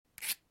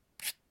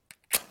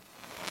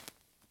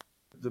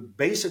the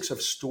basics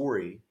of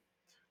story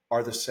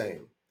are the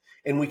same.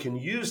 And we can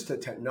use the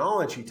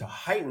technology to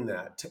heighten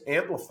that, to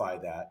amplify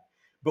that,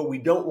 but we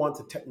don't want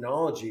the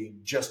technology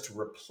just to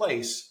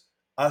replace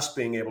us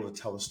being able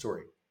to tell the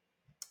story.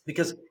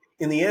 Because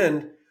in the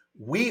end,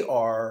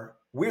 we're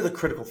the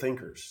critical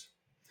thinkers.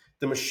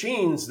 The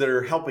machines that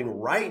are helping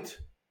write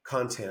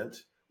content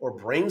or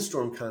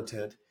brainstorm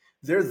content,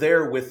 they're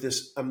there with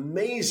this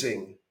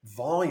amazing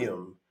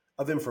volume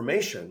of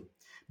information,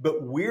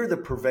 but we're the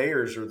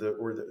purveyors or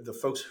the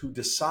folks who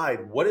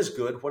decide what is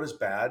good, what is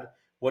bad,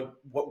 what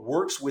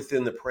works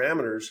within the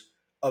parameters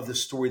of the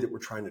story that we're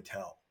trying to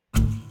tell.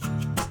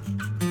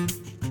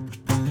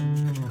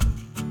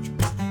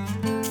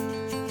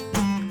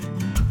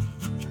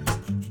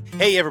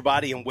 Hey,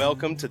 everybody, and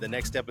welcome to the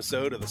next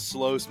episode of the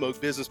Slow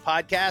Smoke Business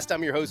Podcast.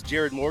 I'm your host,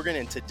 Jarrod Morgan,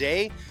 and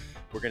today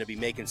we're going to be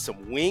making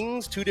some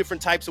wings, two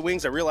different types of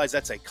wings. I realize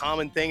that's a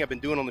common thing I've been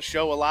doing on the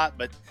show a lot,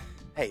 but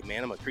hey,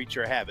 man, I'm a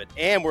creature of habit.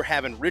 And we're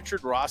having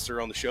Richard Rosser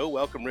on the show.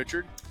 Welcome,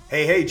 Richard.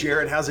 Hey,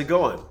 Jarrod, how's it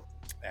going?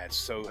 That's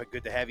so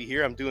good to have you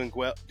here. I'm doing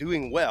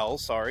well,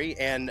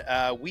 and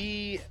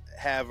we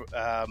have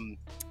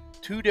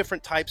two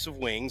different types of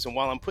wings. And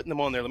while I'm putting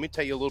them on there, let me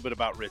tell you a little bit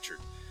about Richard.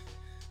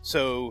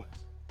 So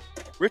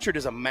Richard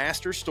is a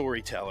master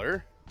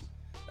storyteller.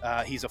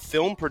 He's a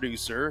film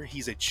producer.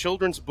 He's a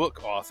children's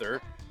book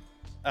author,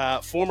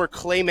 former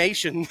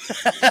claymation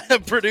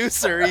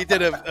producer. He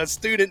did a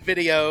student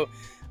video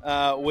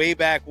way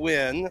back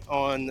when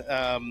on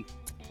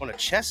a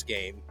chess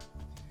game.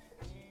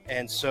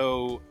 And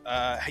so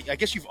I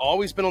guess you've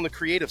always been on the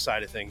creative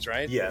side of things,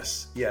 right?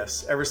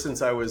 Yes. Ever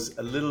since I was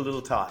a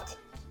little tot.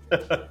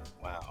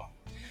 Wow.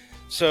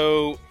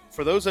 So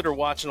for those that are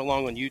watching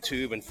along on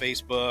YouTube and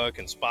Facebook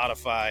and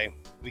Spotify,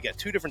 we got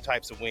two different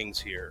types of wings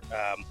here.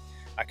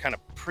 I kind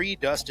of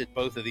pre-dusted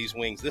both of these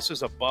wings. This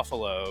is a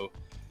buffalo,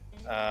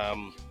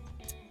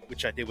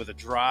 which I did with a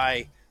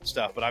dry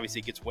stuff, but obviously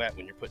it gets wet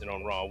when you're putting it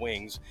on raw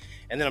wings.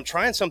 And then I'm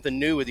trying something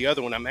new with the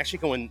other one. I'm actually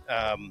going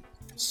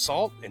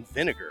salt and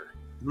vinegar,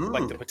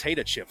 like the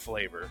potato chip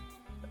flavor.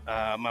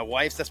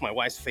 That's my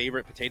wife's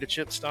favorite potato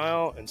chip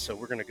style, and so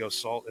we're going to go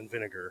salt and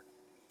vinegar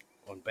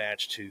on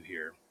batch 2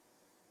 here.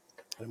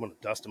 I'm going to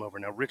dust them over.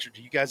 Now, Richard,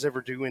 do you guys ever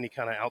do any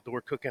kind of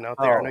outdoor cooking out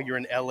there? I know you're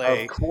in LA,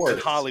 in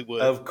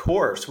Hollywood. Of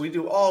course. We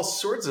do all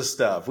sorts of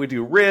stuff. We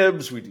do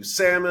ribs, we do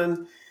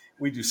salmon,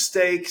 we do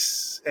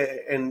steaks,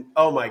 and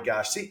oh my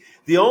gosh. See,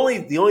 the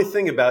only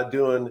thing about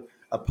doing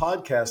a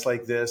podcast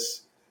like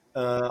this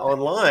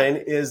online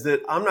is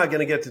that I'm not going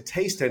to get to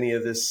taste any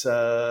of these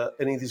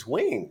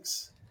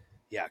wings.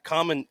 Yeah,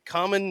 common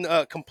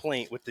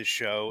complaint with this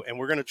show, and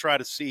we're going to try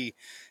to see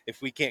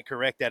if we can't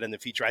correct that in the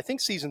future. I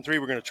think season 3,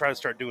 we're going to try to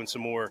start doing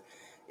some more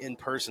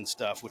in-person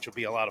stuff, which will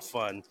be a lot of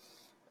fun.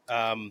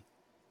 I'm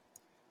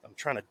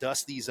trying to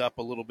dust these up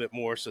a little bit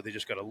more so they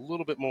just got a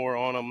little bit more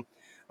on them.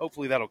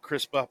 Hopefully that'll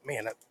crisp up.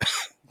 Man,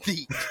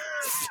 the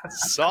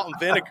salt and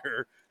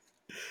vinegar,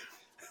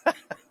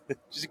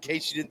 just in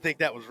case you didn't think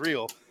that was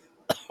real.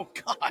 Oh,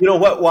 God. You know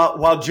what?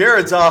 While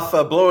Jarrod's off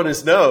blowing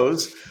his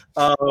nose,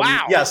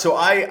 wow. Yeah. So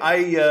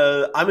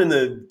I'm in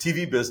the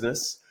TV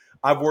business.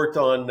 I've worked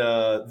on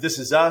This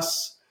Is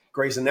Us,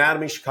 Grey's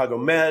Anatomy, Chicago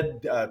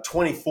Med,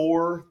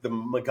 24, the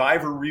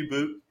MacGyver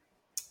reboot,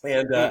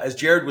 and as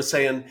Jarrod was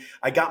saying,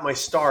 I got my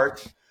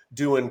start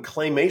doing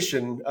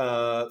claymation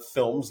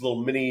films,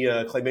 little mini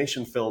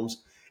claymation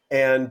films,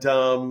 and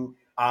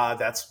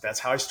that's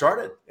how I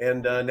started.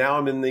 And now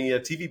I'm in the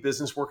TV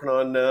business, working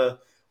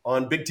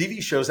on big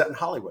TV shows out in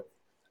Hollywood.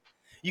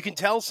 You can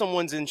tell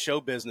someone's in show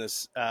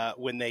business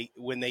when they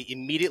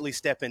immediately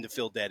step in to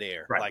fill dead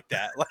air, right, like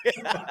that.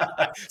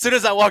 As soon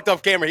as I walked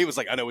off camera, he was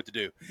like, "I know what to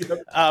do." Yep.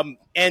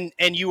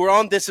 And you were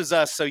on This Is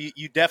Us, so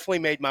you definitely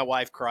made my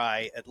wife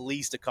cry at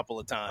least a couple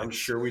of times. I'm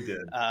sure we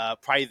did.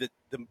 Probably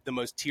the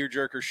most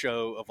tearjerker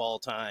show of all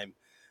time.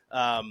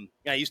 I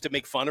used to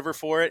make fun of her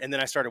for it, and then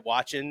I started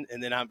watching,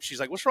 and then she's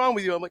like, "What's wrong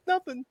with you?" I'm like,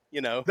 "Nothing,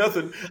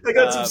 Nothing. I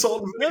got some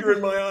salt and vinegar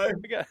in my eye."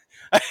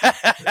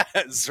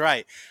 That's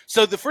right.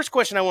 So the first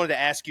question I wanted to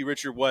ask you,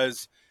 Richard,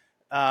 was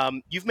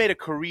you've made a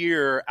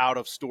career out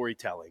of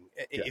storytelling.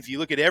 Yeah. If you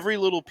look at every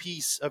little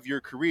piece of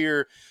your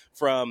career,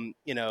 from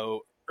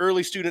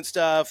early student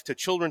stuff to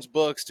children's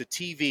books to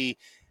TV,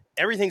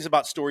 everything's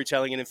about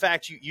storytelling. And in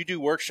fact, you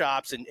do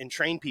workshops and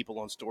train people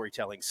on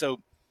storytelling.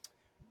 So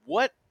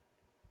what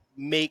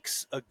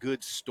makes a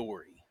good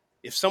story?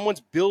 If someone's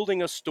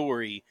building a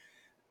story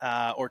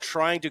or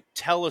trying to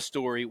tell a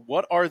story,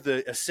 what are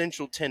the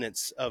essential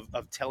tenets of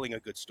telling a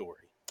good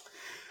story?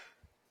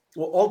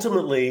 Well,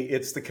 ultimately,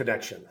 it's the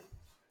connection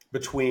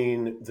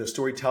between the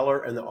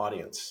storyteller and the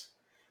audience.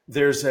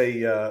 There's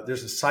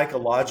a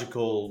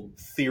psychological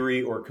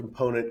theory or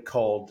component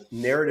called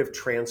narrative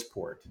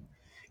transport.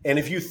 And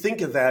if you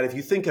think of that, if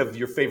you think of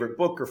your favorite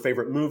book or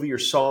favorite movie or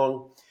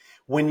song,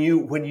 when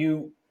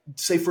you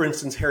say, for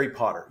instance, Harry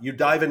Potter, you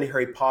dive into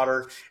Harry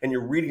Potter and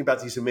you're reading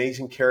about these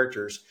amazing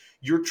characters,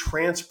 you're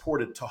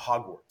transported to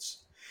Hogwarts.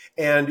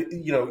 And,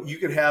 you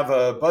could have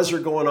a buzzer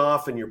going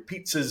off and your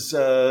pizza's,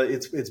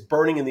 it's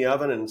burning in the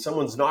oven and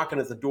someone's knocking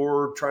at the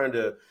door trying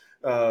to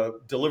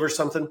deliver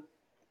something,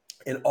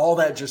 and all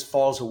that just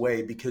falls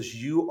away because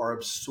you are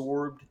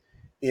absorbed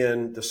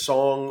in the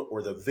song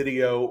or the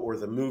video or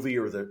the movie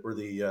or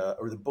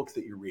the book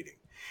that you're reading.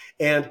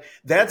 And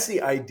that's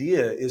the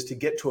idea, is to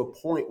get to a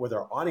point with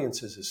our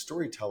audiences as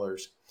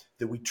storytellers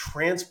that we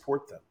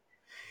transport them.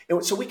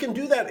 And so we can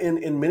do that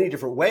in many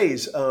different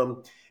ways,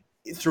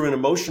 through an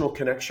emotional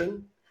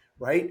connection,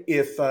 right?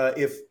 If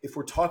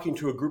we're talking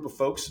to a group of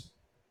folks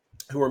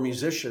who are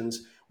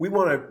musicians, we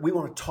want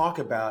to talk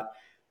about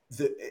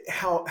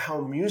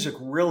how music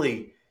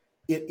really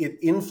it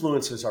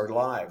influences our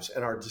lives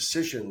and our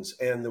decisions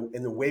and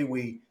the way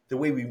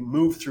we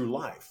move through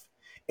life.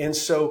 And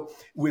so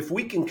if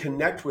we can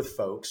connect with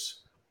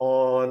folks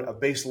on a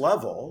base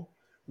level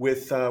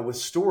with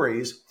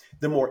stories,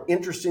 the more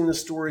interesting the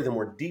story, the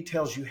more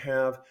details you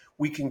have,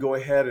 we can go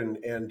ahead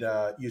and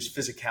use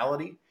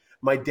physicality.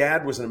 My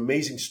dad was an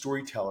amazing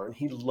storyteller, and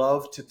he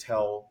loved to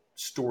tell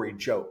story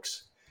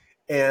jokes.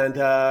 And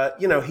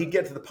he'd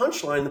get to the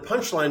punchline. The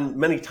punchline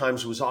many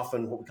times was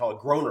often what we call a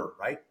groaner,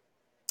 right?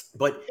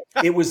 But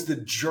it was the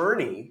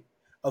journey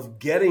of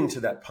getting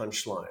to that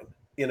punchline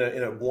in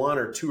a 1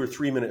 or 2 or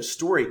 3 minute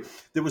story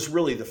that was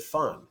really the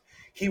fun.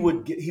 He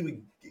would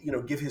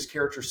give his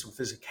character some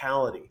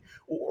physicality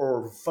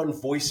or fun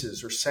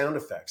voices or sound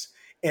effects,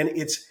 and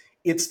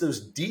it's those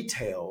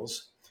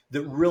details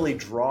that really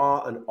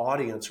draw an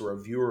audience or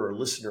a viewer or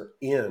listener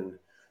in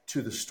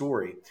to the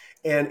story.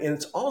 And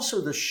it's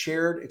also the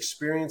shared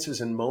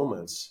experiences and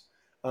moments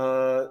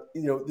that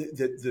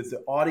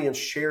the audience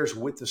shares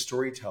with the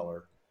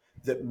storyteller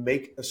that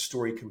make a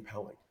story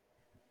compelling.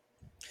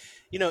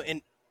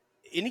 And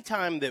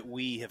anytime that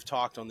we have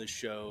talked on this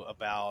show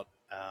about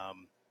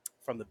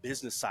from the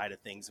business side of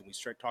things, and we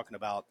start talking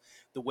about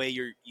the way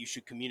you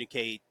should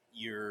communicate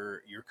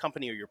your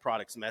company or your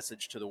product's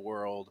message to the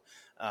world,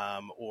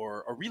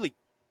 or really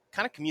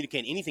kind of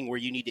communicate anything where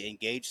you need to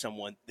engage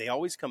someone, they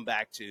always come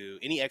back to,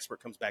 any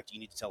expert comes back to, you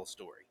need to tell a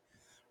story,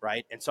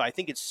 right? And so I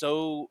think it's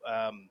so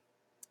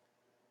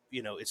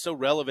it's so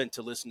relevant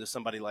to listen to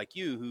somebody like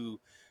you who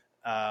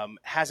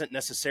hasn't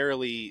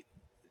necessarily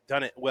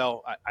done it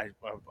well.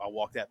 I'll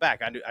walk that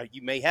back.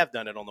 You may have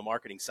done it on the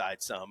marketing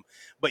side some,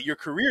 but your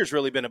career has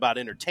really been about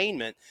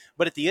entertainment.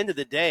 But at the end of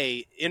the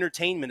day,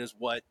 entertainment is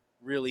what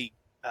really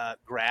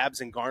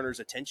grabs and garners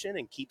attention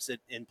and keeps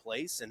it in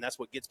place, and that's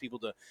what gets people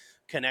to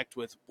connect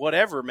with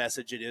whatever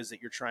message it is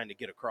that you're trying to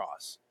get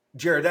across.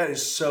 Jarrod, that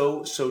is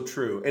so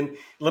true. And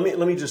let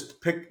me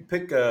just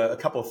pick a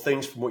couple of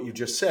things from what you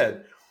just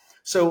said.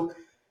 So,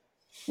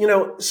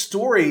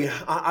 story,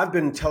 I've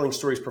been telling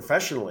stories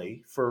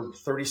professionally for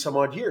 30 some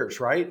odd years,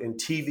 right? In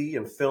TV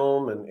and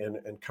film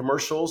and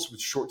commercials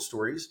with short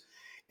stories.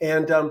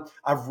 And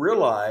I've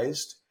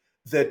realized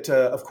that,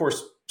 of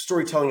course,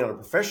 storytelling on a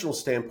professional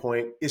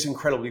standpoint is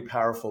incredibly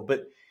powerful,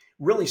 but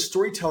really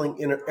storytelling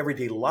in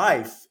everyday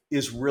life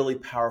is really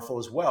powerful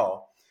as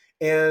well.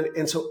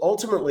 And so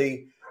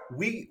ultimately,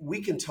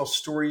 we can tell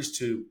stories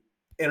to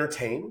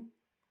entertain,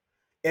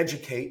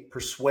 educate,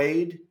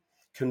 persuade,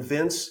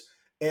 convince,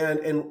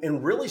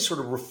 and really sort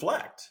of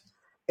reflect.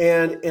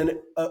 And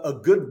a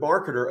good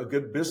marketer, a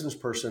good business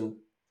person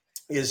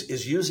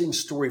is using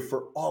story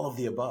for all of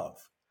the above.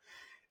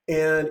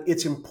 And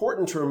it's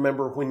important to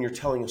remember when you're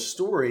telling a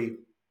story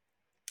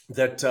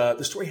that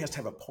the story has to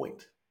have a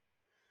point.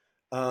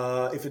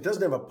 If it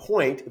doesn't have a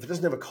point, if it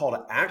doesn't have a call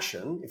to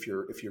action, if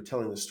you're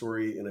telling the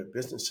story in a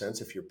business sense,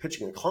 if you're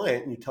pitching a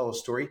client and you tell a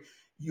story,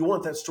 you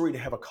want that story to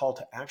have a call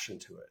to action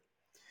to it.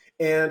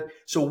 And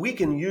so we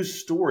can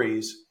use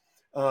stories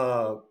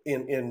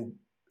in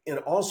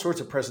all sorts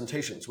of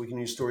presentations. We can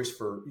use stories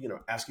for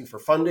asking for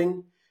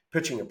funding,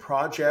 pitching a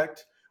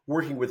project,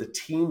 working with a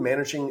team,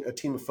 managing a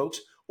team of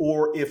folks,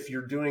 or if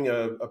you're doing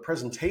a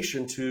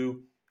presentation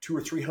to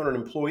 200 or 300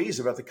 employees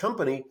about the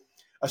company,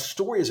 a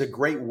story is a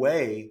great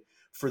way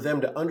for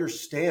them to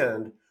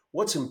understand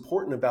what's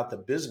important about the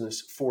business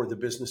for the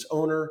business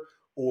owner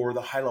or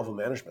the high level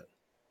management.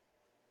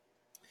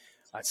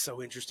 That's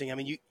so interesting. I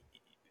mean,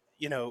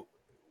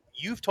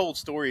 you've told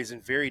stories in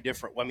very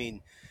different. I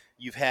mean,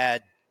 you've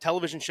had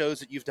television shows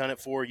that you've done it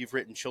for. You've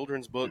written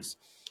children's books.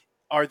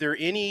 Are there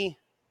any?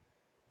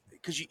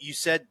 Because you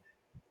said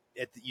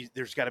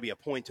there's got to be a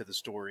point to the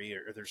story,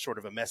 or there's sort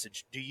of a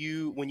message. Do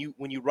you, when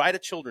you write a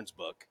children's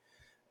book,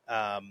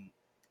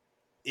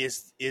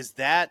 is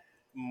that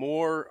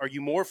more? Are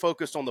you more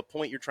focused on the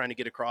point you're trying to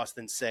get across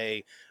than,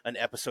 say, an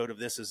episode of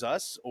This Is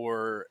Us,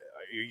 or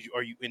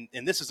are you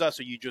in This Is Us?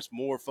 Are you just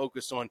more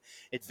focused on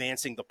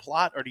advancing the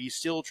plot, or do you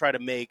still try to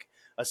make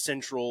a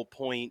central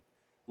point,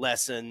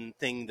 lesson,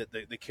 thing that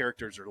the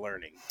characters are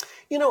learning?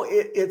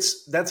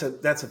 That's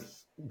a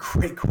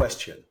great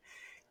question,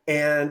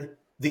 and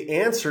the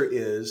answer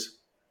is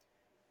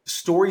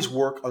stories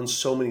work on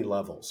so many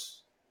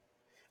levels.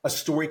 A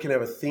story can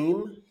have a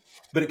theme,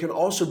 but it can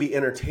also be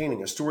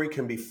entertaining. A story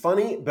can be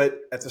funny, but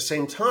at the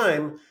same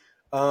time,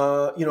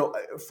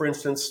 for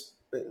instance,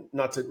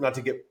 not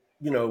to get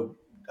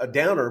a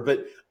downer,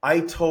 but I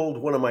told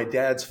one of my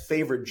dad's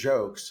favorite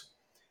jokes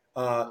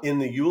in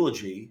the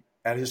eulogy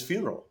at his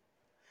funeral,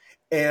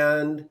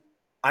 and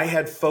I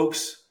had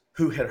folks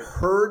who had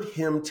heard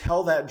him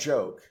tell that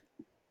joke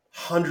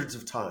hundreds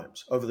of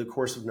times over the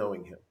course of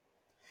knowing him.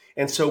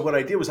 And so what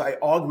I did was I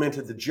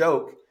augmented the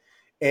joke,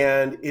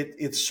 and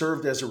it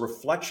served as a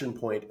reflection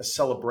point, a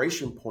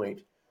celebration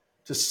point,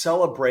 to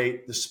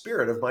celebrate the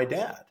spirit of my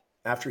dad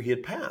after he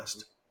had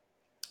passed.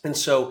 And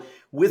so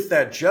with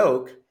that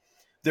joke,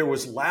 there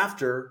was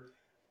laughter,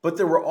 but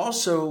there were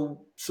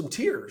also some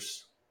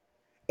tears.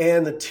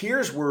 And the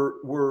tears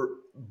were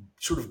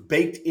sort of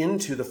baked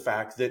into the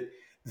fact that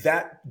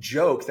that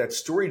joke, that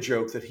story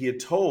joke that he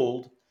had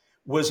told,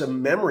 was a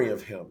memory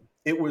of him.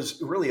 It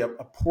was really a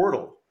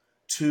portal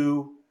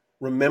to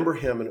remember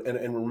him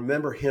and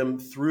remember him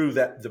through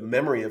the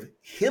memory of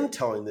him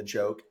telling the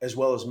joke, as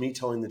well as me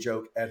telling the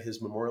joke at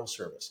his memorial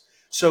service.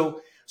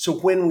 So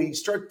when we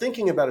start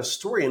thinking about a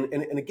story, and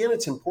again,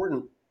 it's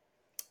important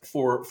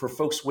for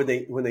folks when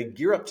they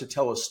gear up to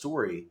tell a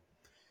story,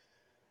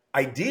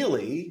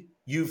 ideally,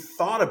 you've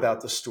thought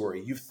about the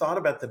story, you've thought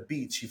about the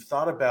beats, you've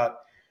thought about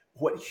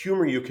what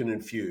humor you can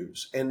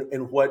infuse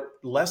and what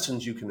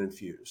lessons you can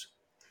infuse,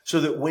 so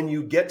that when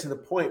you get to the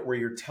point where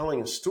you're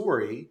telling a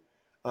story,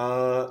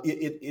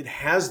 it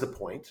has the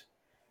point.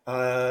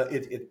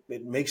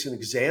 It makes an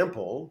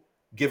example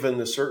given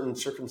the certain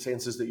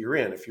circumstances that you're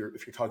in. If you're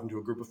talking to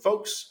a group of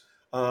folks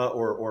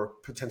or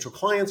potential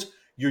clients,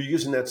 you're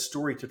using that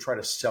story to try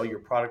to sell your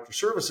product or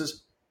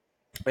services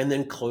and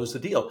then close the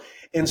deal.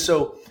 And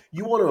so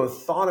you want to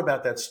have thought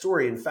about that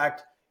story. In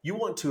fact, you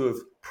want to have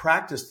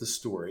practiced the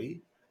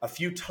story a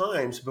few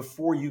times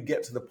before you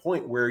get to the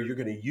point where you're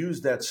going to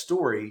use that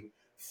story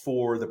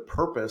for the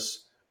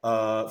purpose,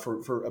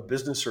 for a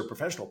business or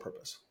professional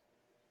purpose.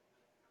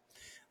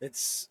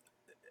 It's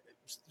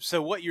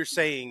so what you're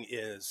saying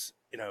is,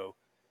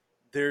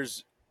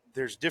 there's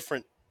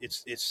different.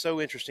 It's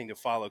so interesting to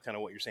follow kind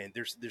of what you're saying.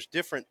 There's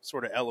different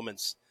sort of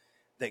elements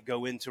that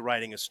go into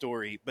writing a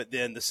story, but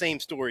then the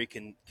same story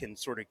can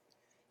sort of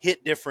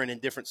hit different in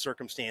different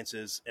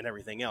circumstances and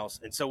everything else.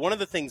 And so one of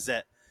the things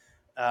that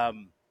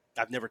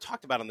I've never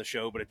talked about on the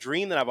show, but a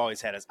dream that I've always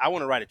had is I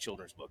want to write a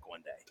children's book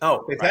one day.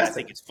 Oh, fantastic. Right? I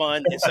think it's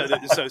fun. And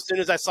so as soon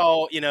as I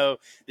saw, that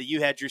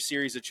you had your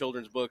series of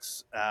children's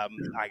books,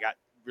 I got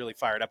really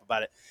fired up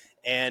about it.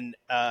 And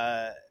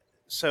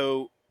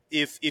so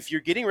if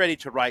you're getting ready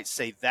to write,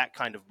 say, that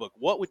kind of book,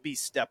 what would be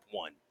step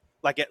one?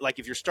 Like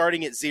if you're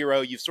starting at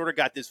zero, you've sort of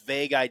got this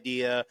vague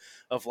idea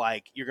of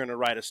like you're going to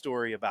write a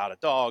story about a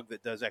dog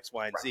that does X,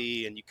 Y, and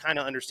Z, and you kind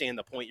of understand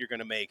the point you're going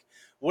to make.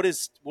 What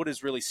is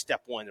really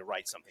step one to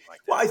write something like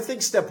that? Well, I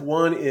think step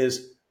one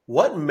is,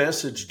 what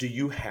message do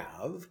you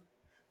have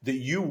that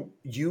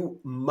you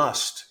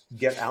must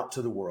get out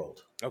to the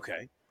world?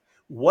 Okay.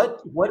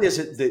 What is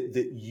it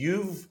that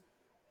you've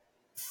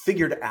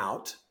figured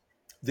out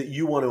that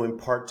you want to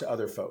impart to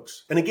other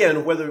folks? And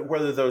again,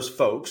 whether those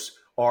folks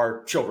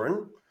are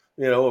children,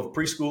 of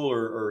preschool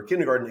or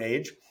kindergarten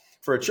age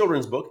for a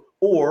children's book,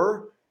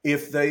 or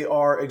if they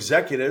are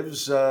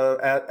executives in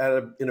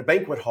a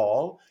banquet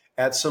hall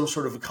at some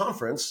sort of a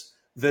conference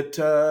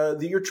that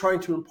you're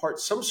trying to impart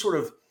some sort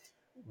of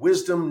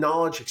wisdom,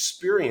 knowledge,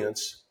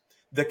 experience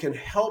that can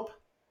help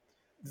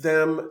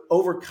them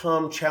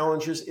overcome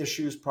challenges,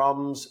 issues,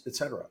 problems,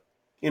 etc.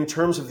 In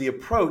terms of the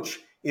approach,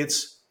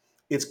 it's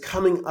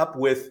coming up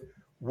with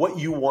what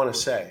you want to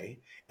say,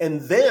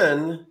 and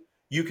then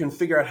you can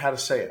figure out how to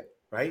say it.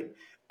 Right?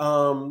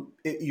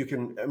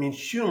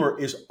 Humor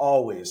is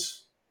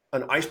always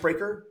an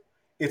icebreaker.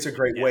 It's a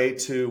great way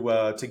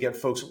to get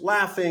folks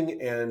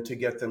laughing and to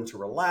get them to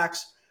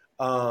relax.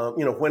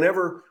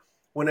 Whenever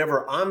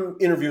I'm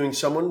interviewing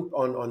someone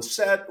on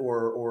set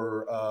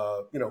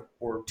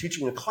or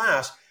teaching a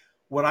class,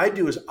 what I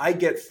do is I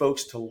get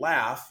folks to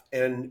laugh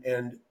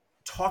and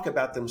talk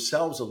about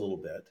themselves a little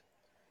bit.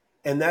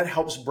 And that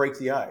helps break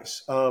the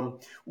ice.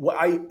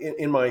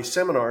 In my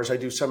seminars, I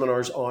do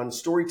seminars on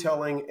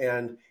storytelling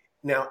and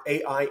now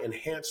AI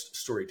enhanced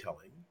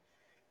storytelling.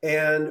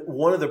 And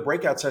one of the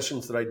breakout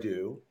sessions that I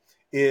do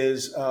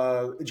is,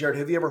 Jarrod,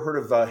 have you ever heard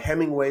of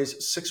Hemingway's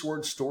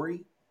 6-word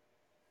story?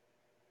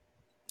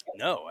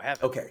 No, I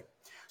haven't. Okay.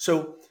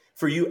 So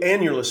for you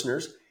and your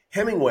listeners,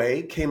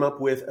 Hemingway came up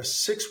with a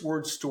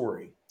 6-word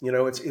story.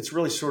 It's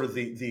really sort of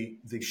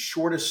the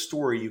shortest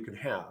story you can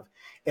have.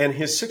 And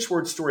his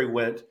 6-word story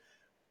went: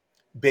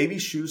 baby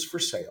shoes for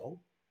sale,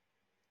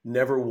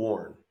 never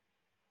worn.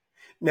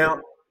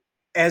 Now,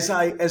 as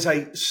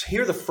I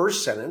hear the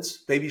first sentence,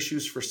 baby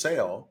shoes for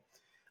sale,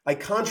 I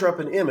conjure up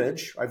an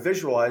image. I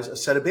visualize a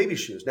set of baby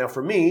shoes. Now,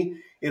 for me,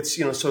 it's,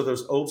 so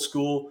those old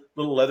school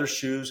little leather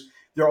shoes,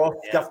 they're all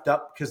scuffed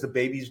up because the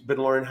baby's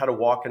been learning how to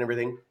walk and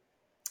everything.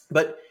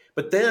 But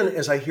then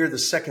as I hear the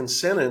second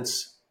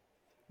sentence,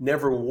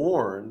 never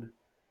worn,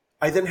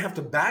 I then have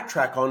to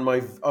backtrack on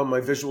my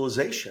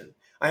visualization.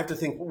 I have to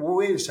think, well,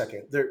 wait a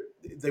second,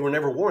 they were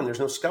never worn. There's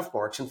no scuff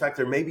marks. In fact,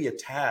 there may be a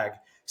tag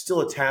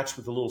still attached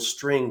with a little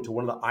string to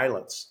one of the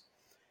eyelets.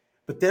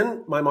 But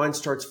then my mind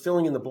starts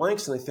filling in the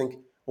blanks and I think,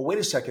 well, wait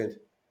a second,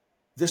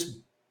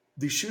 these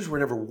shoes were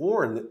never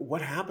worn.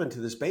 What happened to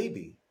this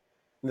baby?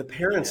 And the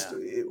parents,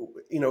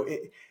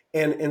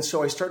 And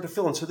so I start to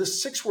fill in. So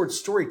this 6-word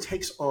story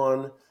takes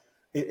on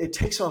it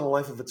takes on a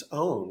life of its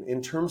own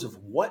in terms of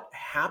what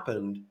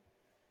happened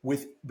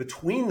with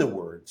between the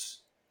words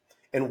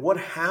and what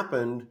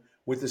happened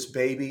with this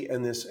baby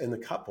and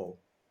the couple.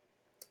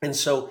 And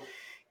so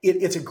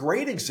it's a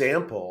great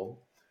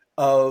example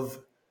of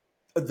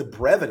the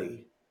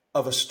brevity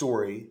of a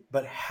story,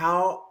 but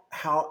how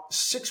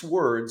 6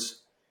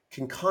 words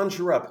can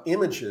conjure up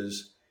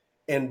images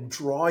and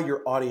draw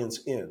your audience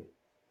in.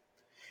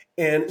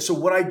 And so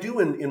what I do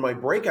in my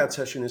breakout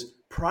session is,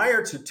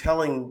 prior to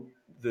telling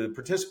the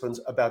participants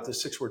about the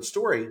 6-word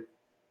story,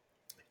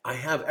 I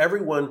have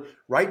everyone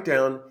write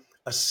down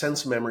a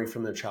sense memory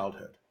from their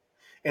childhood.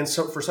 And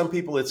so for some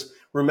people, it's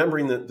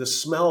remembering the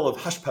smell of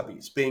hush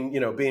puppies being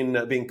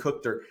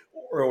cooked,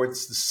 or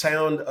it's the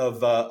sound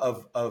of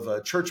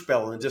a church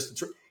bell in the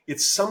distance.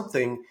 It's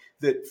something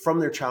that from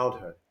their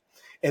childhood.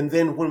 And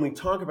then when we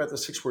talk about the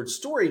 6-word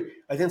story,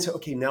 I then say,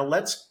 okay, now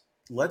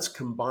let's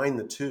combine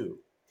the two.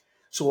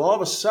 So all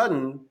of a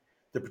sudden,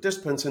 the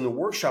participants in the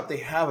workshop, they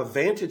have a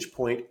vantage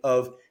point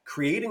of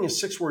creating a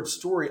 6-word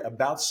story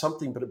about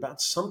something, but about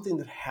something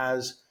that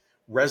has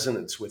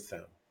resonance with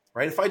them,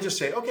 right? If I just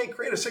say, okay,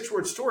 create a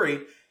 6-word story,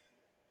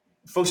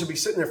 folks would be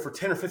sitting there for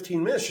 10 or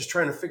 15 minutes just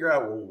trying to figure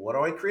out, well, what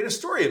do I create a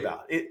story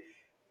about?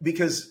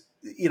 Because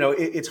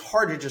it's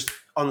hard to just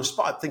on the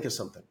spot think of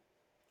something.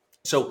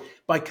 So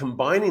by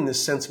combining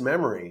this sense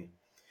memory,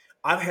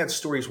 I've had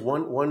stories.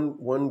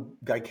 One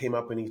guy came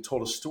up and he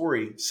told a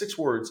story, 6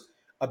 words,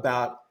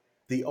 about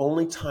the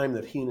only time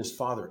that he and his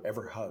father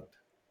ever hugged.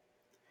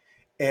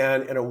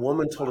 And a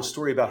woman told a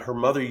story about her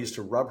mother used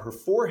to rub her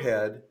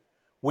forehead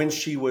when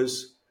she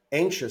was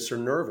anxious or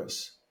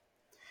nervous.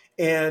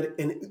 And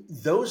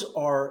those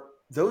are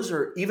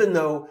even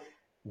though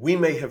we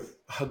may have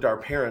hugged our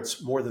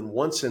parents more than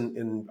once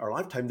in our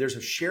lifetime, there's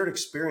a shared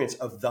experience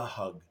of a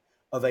hug.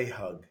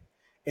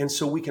 And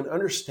so we can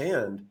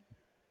understand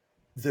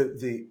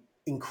the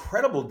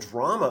incredible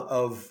drama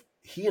of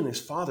he and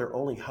his father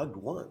only hugged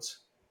once.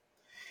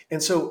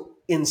 And so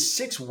in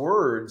 6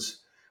 words,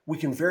 we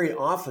can very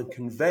often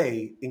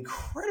convey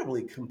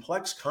incredibly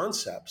complex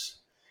concepts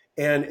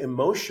and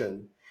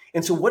emotion.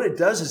 And so what it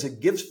does is it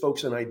gives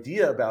folks an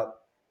idea about,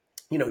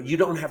 you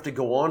don't have to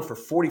go on for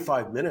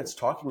 45 minutes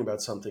talking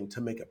about something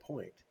to make a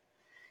point.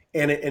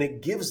 And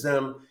it gives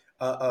them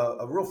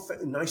a real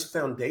nice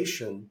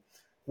foundation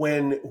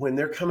when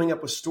they're coming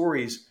up with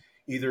stories,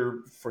 either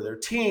for their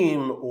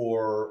team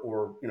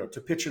or to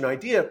pitch an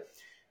idea,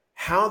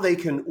 how they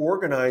can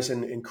organize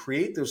and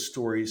create those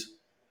stories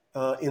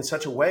in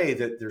such a way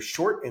that they're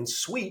short and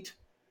sweet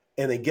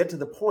and they get to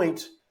the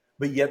point,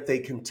 but yet they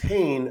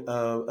contain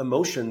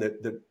emotion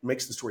that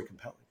makes the story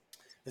compelling.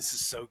 This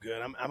is so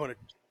good. I'm going to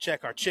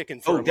check our chicken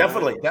for a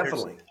moment.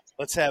 Definitely.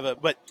 Let's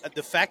have but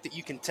the fact that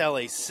you can tell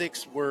a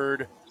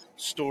 6-word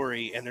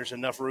story and there's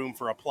enough room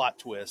for a plot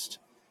twist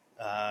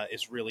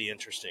is really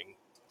interesting.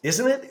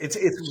 Isn't it?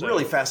 It's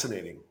really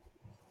fascinating.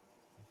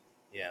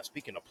 Yeah.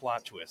 Speaking of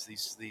plot twists,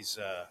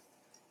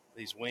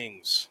 these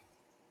wings,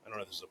 I don't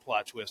know if this is a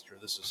plot twist or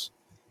this is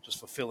just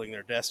fulfilling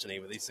their destiny,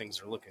 but these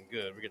things are looking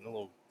good. We're getting a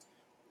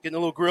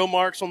little grill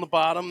marks on the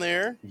bottom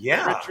there.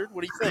 Yeah. Richard,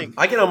 what do you think?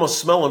 I can almost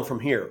smell them from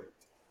here,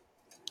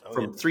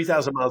 from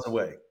 3,000 miles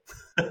away.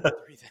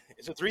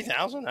 Is it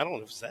 3,000? I don't know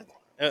if it's that.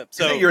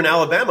 So you're in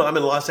Alabama. I'm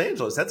in Los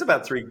Angeles. That's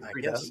about 3,000.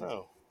 I guess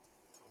so.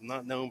 I'm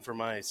not known for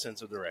my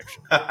sense of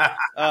direction.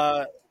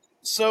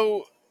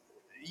 So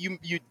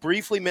you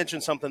briefly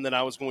mentioned something that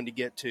I was going to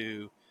get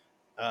to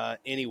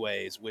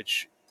anyways,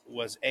 which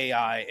was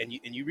AI, and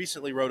you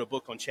recently wrote a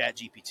book on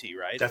ChatGPT,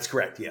 right? That's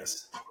correct,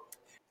 yes.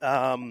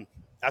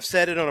 I've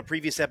said it on a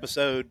previous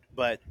episode,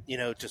 but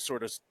to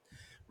sort of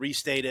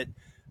restate it,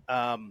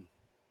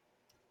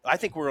 I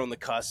think we're on the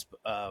cusp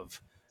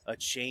of a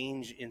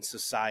change in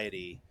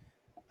society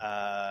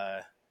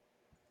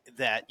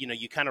that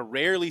you kind of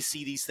rarely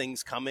see these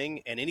things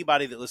coming. And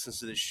anybody that listens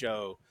to this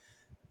show,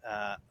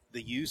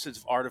 the use of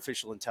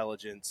artificial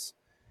intelligence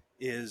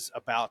is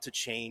about to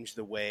change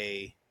the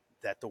way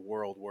that the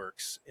world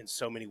works in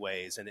so many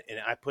ways. And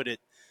I put it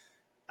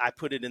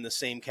in the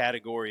same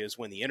category as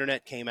when the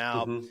internet came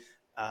out.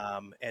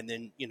 Mm-hmm. And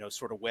then,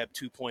 sort of Web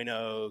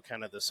 2.0,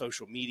 kind of the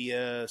social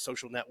media,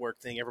 social network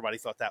thing. Everybody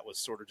thought that was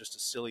sort of just a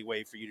silly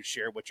way for you to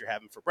share what you're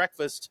having for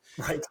breakfast.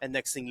 Right. And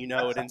next thing you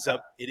know, it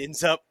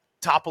ends up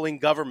toppling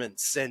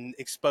governments and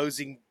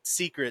exposing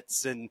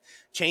secrets and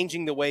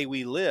changing the way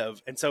we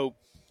live. And so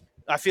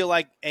I feel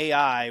like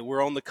AI,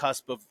 we're on the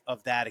cusp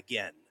of that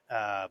again.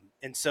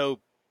 And so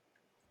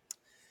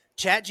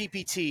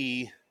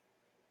ChatGPT,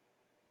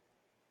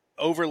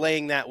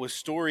 overlaying that with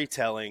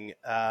storytelling,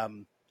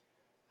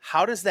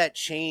 how does that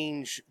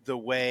change the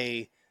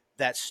way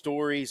that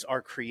stories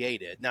are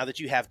created now that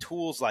you have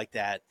tools like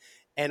that?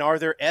 And are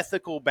there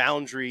ethical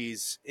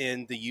boundaries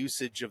in the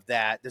usage of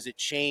that? Does it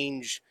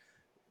change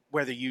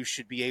whether you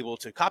should be able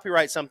to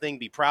copyright something,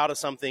 be proud of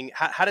something?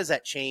 How does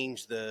that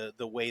change the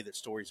way that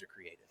stories are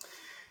created?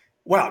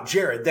 Wow,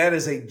 Jarrod, that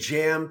is a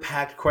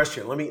jam-packed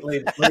question. Let me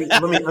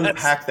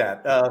unpack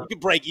that.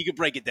 You could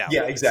break it down.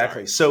 Yeah,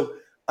 exactly. Sorry. So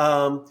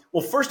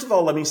Well, first of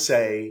all, let me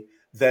say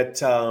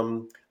that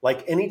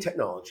like any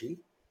technology,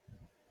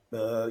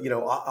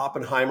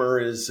 Oppenheimer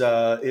is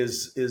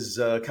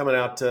coming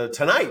out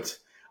tonight. It's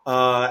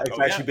Oh,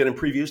 yeah. actually been in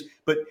previews,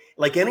 but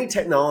like any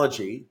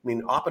technology, I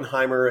mean,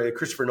 Oppenheimer,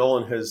 Christopher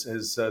Nolan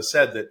has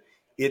said that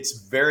it's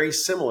very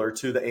similar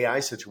to the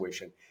AI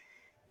situation.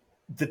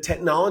 The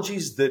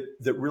technologies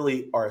that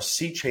really are a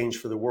sea change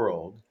for the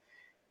world,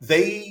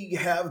 they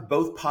have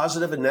both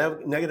positive and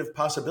negative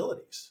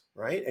possibilities,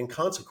 right, and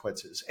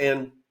consequences,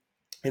 and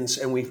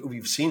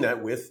we've seen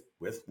that with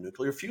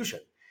nuclear fusion.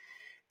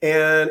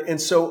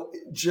 And so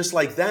just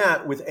like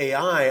that with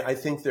AI, I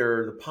think there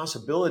are the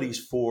possibilities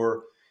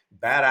for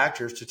bad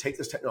actors to take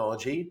this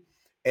technology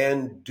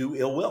and do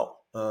ill will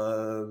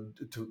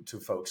to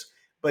folks.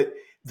 But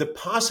the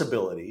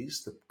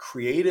possibilities, the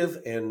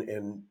creative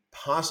and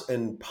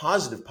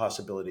positive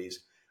possibilities,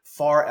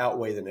 far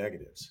outweigh the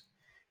negatives.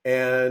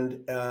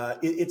 And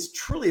it's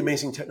truly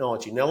amazing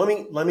technology. Now,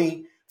 let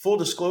me full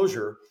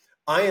disclosure.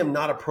 I am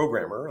not a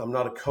programmer. I'm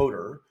not a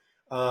coder.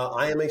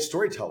 I am a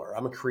storyteller.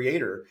 I'm a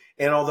creator.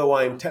 And although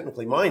I'm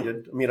technically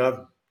minded, I mean,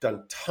 I've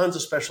done tons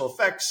of special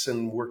effects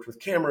and worked with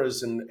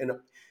cameras and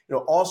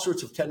all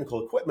sorts of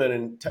technical equipment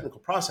and technical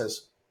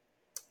process.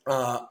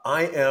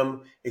 I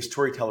am a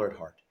storyteller at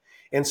heart.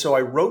 And so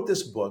I wrote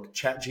this book,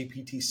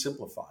 ChatGPT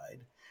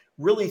Simplified,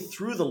 really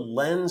through the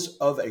lens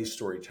of a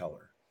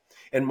storyteller.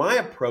 And my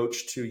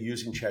approach to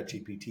using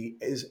ChatGPT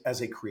is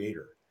as a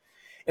creator.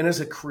 And as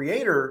a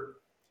creator,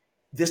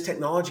 this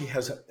technology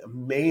has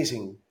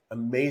amazing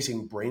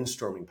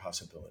brainstorming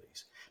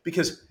possibilities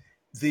because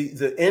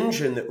the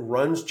engine that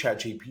runs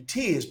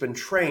ChatGPT has been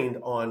trained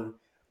on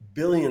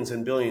billions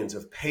and billions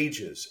of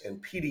pages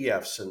and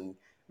PDFs and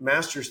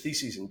master's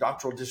theses and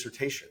doctoral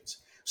dissertations.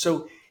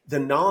 So the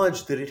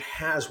knowledge that it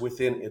has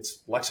within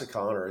its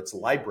lexicon or its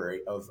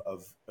library of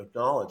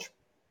knowledge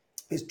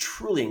is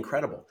truly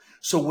incredible.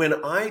 So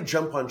when I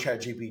jump on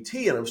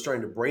ChatGPT and I'm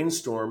starting to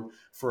brainstorm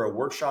for a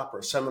workshop or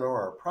a seminar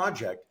or a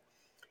project,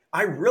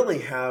 I really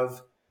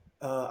have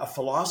a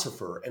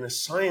philosopher and a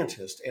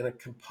scientist and a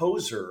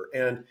composer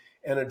and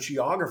a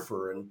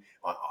geographer, and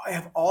I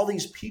have all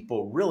these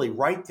people really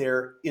right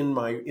there in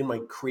my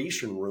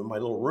creation room, my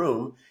little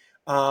room,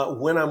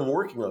 when I'm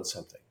working on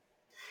something,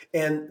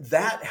 and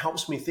that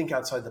helps me think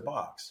outside the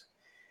box.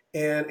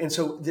 And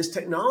so this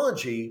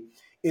technology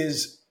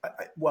is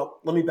well.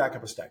 Let me back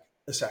up a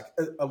sec.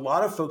 A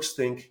lot of folks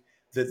think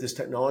that this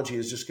technology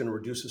is just going to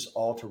reduce us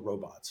all to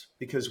robots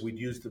because we'd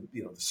use the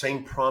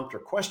same prompt or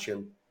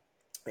question,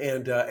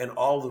 and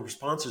all the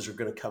responses are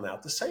going to come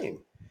out the same.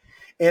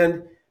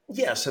 And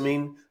yes, I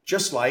mean,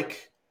 just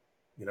like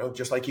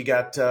you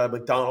got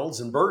McDonald's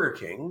and Burger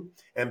King,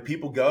 and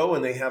people go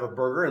and they have a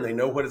burger and they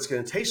know what it's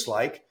going to taste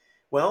like.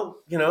 Well,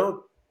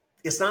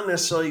 it's not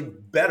necessarily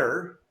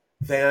better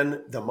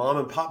than the mom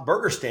and pop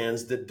burger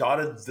stands that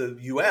dotted the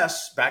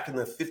U.S. back in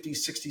the 50s,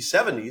 60s,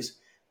 70s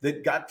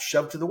that got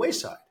shoved to the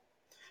wayside.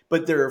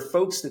 But there are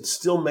folks that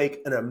still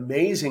make an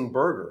amazing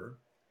burger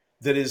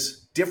that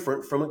is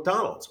different from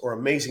McDonald's, or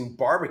amazing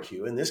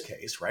barbecue in this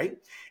case, right?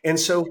 And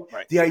so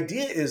Right. the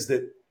idea is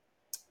that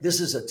this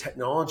is a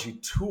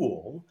technology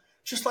tool,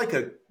 just like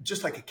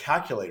a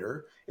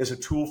calculator is a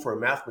tool for a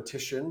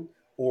mathematician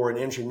or an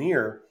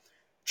engineer.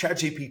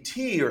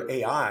 ChatGPT, or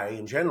AI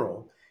in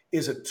general,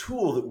 is a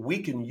tool that we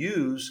can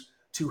use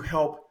to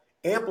help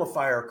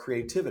amplify our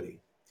creativity.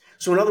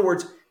 So in other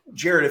words,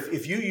 Jarrod,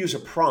 if you use a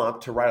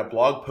prompt to write a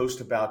blog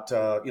post about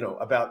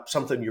about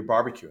something you're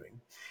barbecuing,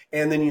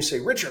 and then you say,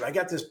 Richard, I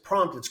got this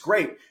prompt, it's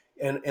great,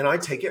 and I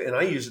take it and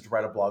I use it to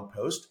write a blog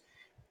post.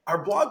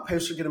 Our blog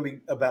posts are going to be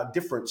about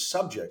different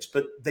subjects,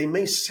 but they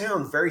may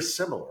sound very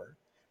similar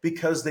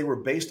because they were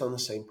based on the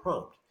same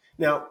prompt.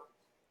 Now,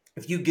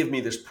 if you give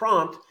me this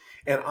prompt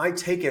and I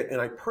take it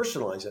and I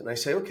personalize it and I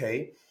say,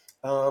 okay,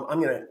 I'm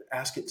going to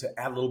ask it to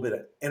add a little bit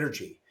of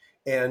energy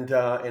and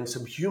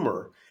some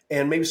humor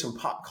and maybe some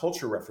pop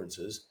culture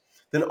references,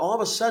 then all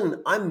of a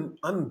sudden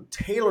I'm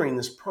tailoring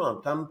this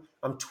prompt.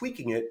 I'm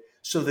tweaking it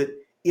so that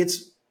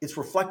it's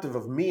reflective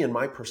of me and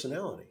my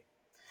personality.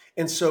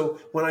 And so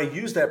when I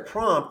use that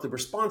prompt, the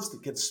response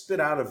that gets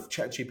spit out of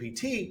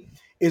ChatGPT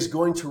is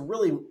going to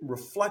really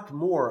reflect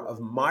more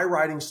of my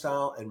writing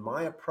style and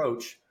my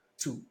approach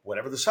to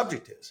whatever the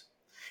subject is.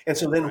 And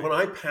so then when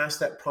I pass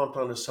that prompt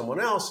on to someone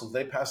else and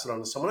they pass it on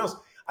to someone else,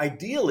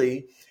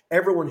 ideally,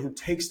 everyone who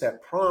takes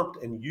that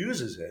prompt and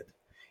uses it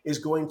is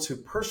going to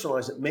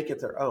personalize it, make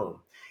it their own.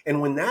 And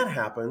when that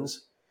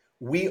happens,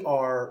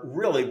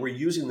 we're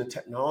using the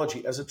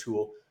technology as a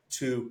tool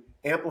to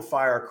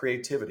amplify our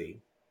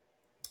creativity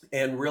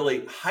and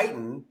really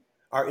heighten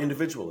our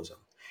individualism.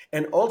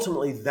 And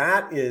ultimately,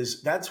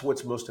 that's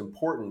what's most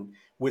important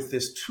with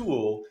this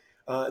tool.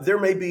 There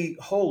may be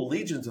whole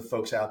legions of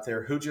folks out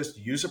there who just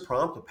use a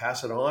prompt to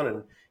pass it on,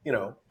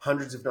 and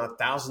hundreds, if not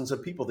thousands,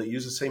 of people that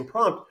use the same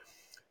prompt.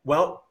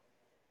 Well,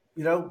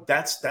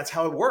 that's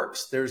how it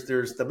works. There's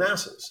the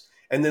masses,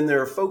 and then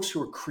there are folks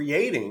who are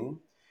creating,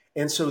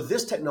 and so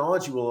this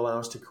technology will allow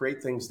us to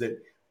create things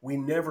that we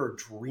never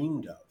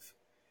dreamed of,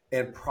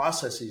 and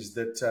processes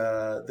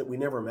that we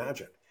never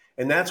imagined.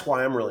 and that's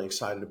why I'm really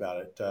excited about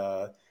it.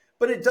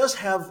 But it does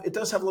have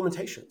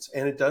limitations,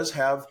 and it does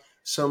have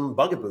some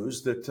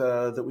bugaboos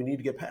that we need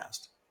to get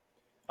past.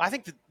 I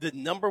think the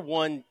number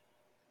one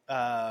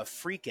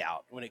freak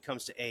out when it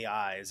comes to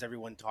AI is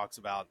everyone talks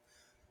about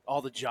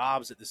all the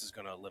jobs that this is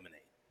going to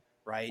eliminate,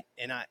 right?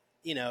 And I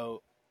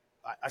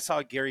saw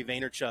a Gary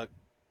Vaynerchuk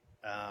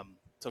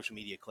social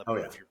media clip. I Oh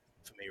don't know yeah, if you're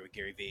familiar with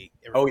Gary V.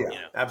 oh yeah,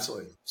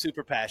 absolutely.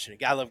 Super passionate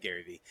guy. I love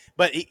Gary V.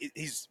 But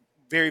he's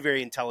very,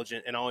 very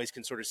intelligent and always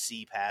can sort of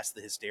see past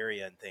the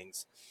hysteria and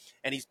things.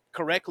 And he's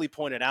correctly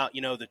pointed out,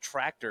 the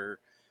tractor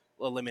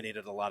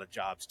eliminated a lot of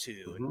jobs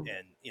too. Mm-hmm.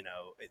 And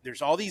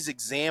there's all these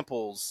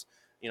examples.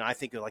 I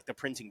think of like the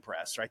printing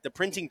press, right? The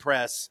printing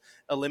press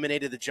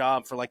eliminated the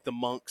job for like the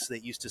monks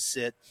that used to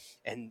sit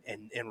and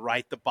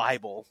write the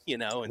Bible,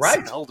 and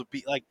Right. smell to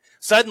be like,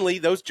 suddenly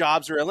those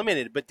jobs are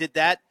eliminated. But did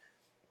that,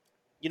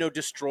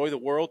 destroy the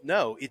world?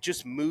 No, it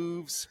just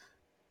moves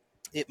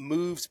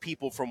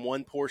people from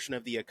one portion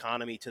of the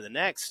economy to the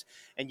next.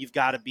 And you've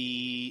got to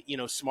be,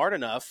 smart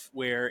enough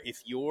where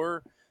if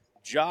your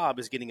job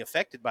is getting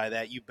affected by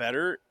that, you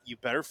better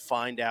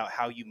find out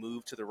how you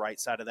move to the right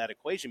side of that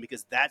equation,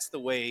 because that's the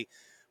way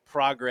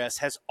progress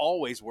has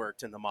always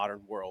worked in the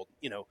modern world.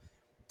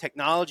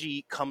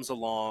 Technology comes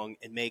along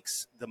and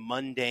makes the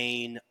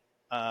mundane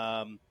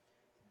can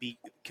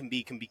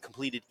be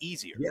completed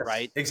easier, Yes,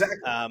 right?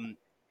 exactly.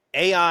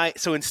 AI.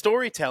 So in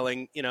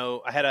storytelling,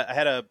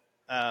 I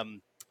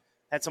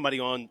had somebody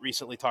on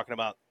recently talking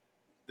about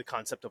the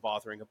concept of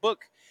authoring a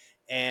book,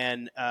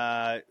 and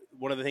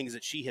one of the things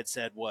that she had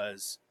said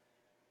was,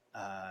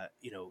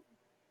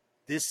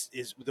 this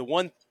is the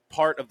one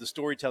part of the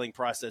storytelling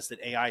process that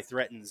AI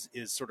threatens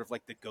is sort of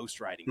like the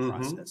ghostwriting Mm-hmm.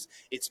 process.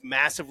 It's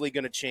massively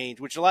going to change,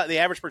 which the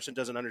average person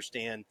doesn't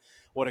understand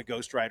what a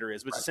ghostwriter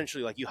is. But it's Right.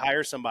 essentially like you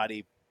hire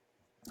somebody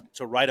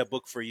to write a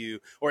book for you,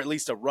 or at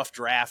least a rough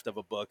draft of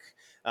a book,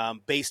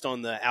 based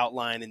on the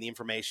outline and the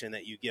information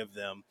that you give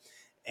them.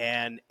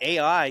 And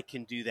AI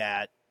can do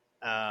that,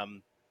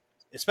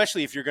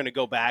 especially if you're going to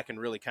go back and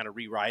really kind of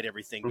rewrite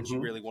everything, but you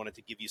Mm-hmm. really wanted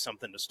to give you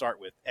something to start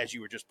with, as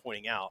you were just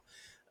pointing out.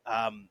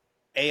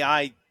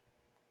 AI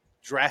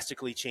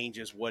drastically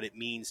changes what it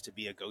means to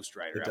be a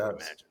ghostwriter, It I would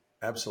does. imagine.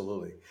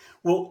 Absolutely.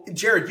 Well,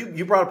 Jarrod,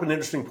 you brought up an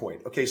interesting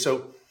point. Okay,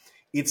 so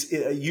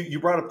you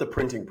brought up the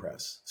printing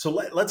press. So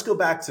let's go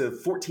back to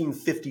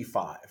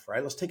 1455,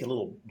 right? Let's take a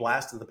little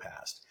blast of the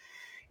past.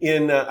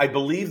 In I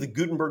believe the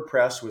Gutenberg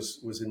press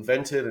was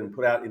invented and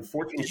put out in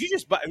 14. Did you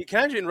just,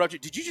 can I interrupt you?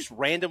 Did you just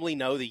randomly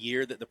know the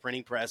year that the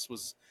printing press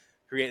was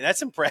created?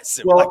 That's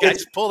impressive. Well, Like, I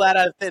just pulled that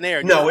out of thin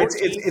air. no,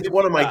 it's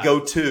one of my 1455.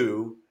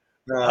 go-to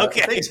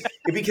Okay. things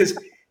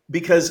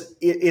because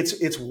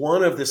it's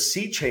one of the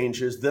sea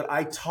changes that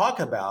I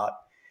talk about.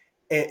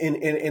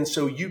 And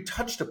so you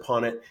touched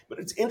upon it, but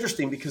it's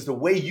interesting because the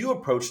way you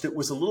approached it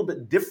was a little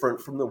bit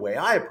different from the way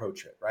I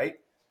approach it, right?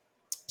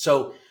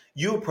 So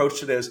you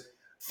approached it as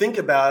think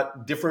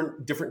about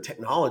different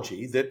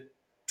technology that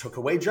took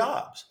away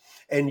jobs.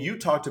 And you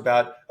talked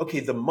about, okay,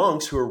 the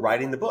monks who are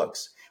writing the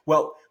books.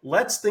 Well,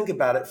 let's think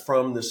about it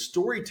from the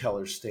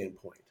storyteller's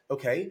standpoint.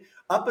 Okay,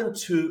 up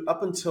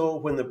until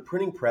when the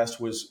printing press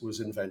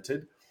was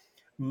invented,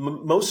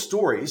 most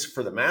stories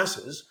for the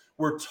masses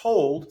were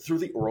told through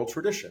the oral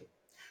tradition.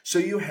 So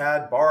you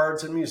had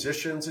bards and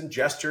musicians and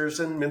jesters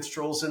and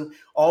minstrels and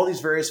all these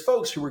various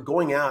folks who were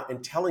going out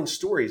and telling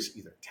stories,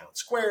 either in town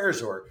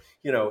squares or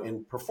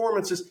in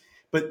performances.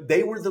 But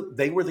they were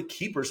the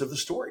keepers of the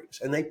stories,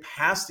 and they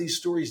passed these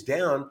stories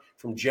down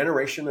from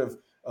generation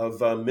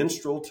of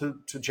minstrel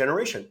to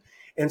generation.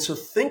 And so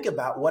think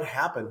about what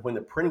happened when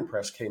the printing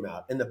press came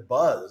out and the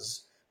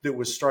buzz that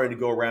was starting to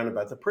go around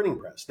about the printing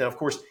press. Now, of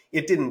course,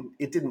 it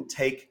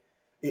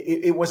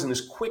wasn't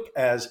as quick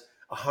as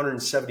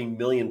 170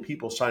 million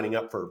people signing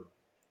up for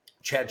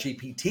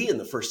ChatGPT in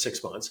the first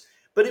 6 months,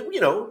 but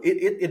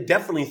it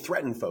definitely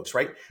threatened folks,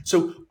 right?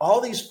 So all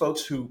these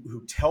folks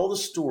who tell the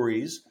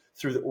stories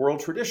through the oral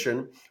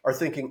tradition are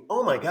thinking,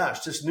 oh my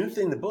gosh, this new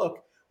thing, the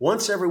book.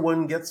 Once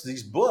everyone gets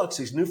these books,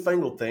 these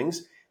newfangled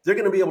things, they're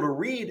going to be able to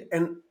read,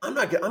 and I'm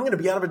going to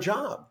be out of a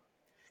job.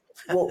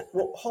 Well,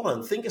 hold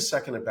on. Think a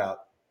second about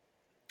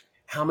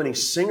how many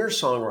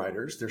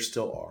singer-songwriters there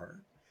still are,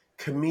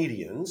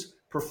 comedians,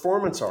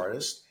 performance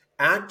artists,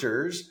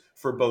 actors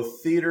for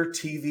both theater,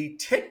 TV,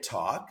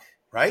 TikTok,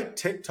 right?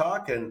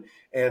 TikTok and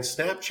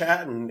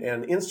Snapchat and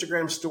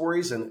Instagram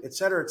stories and et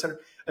cetera, et cetera.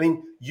 I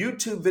mean,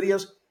 YouTube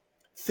videos.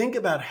 Think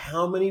about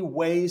how many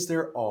ways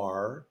there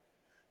are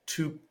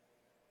to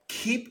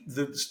keep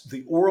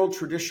the oral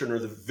tradition or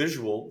the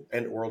visual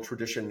and oral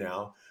tradition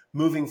now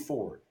moving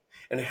forward,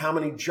 and how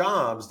many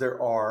jobs there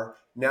are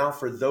now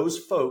for those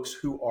folks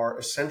who are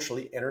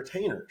essentially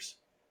entertainers.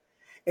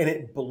 And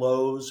it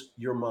blows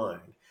your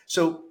mind.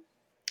 So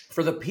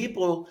for the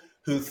people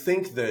who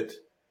think that,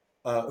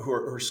 who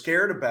are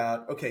scared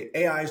about, okay,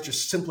 AI is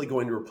just simply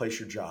going to replace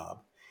your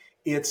job,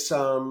 it's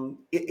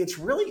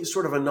really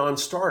sort of a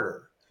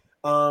non-starter.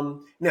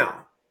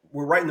 Now,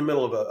 we're right in the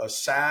middle of a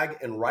SAG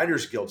and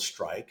Writers Guild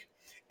strike.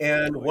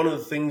 And one of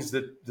the things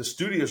that the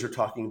studios are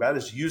talking about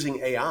is using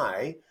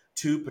AI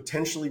to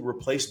potentially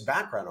replace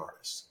background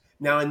artists.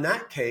 Now, in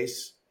that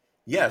case,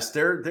 yes,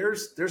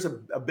 there's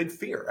a big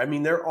fear. I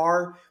mean, there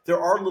are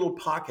little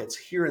pockets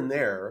here and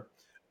there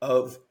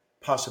of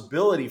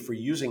possibility for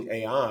using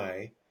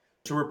AI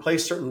to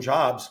replace certain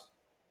jobs,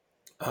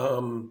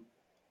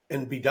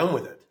 and be done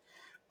with it.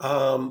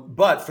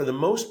 But for the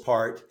most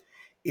part,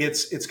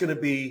 it's going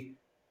to be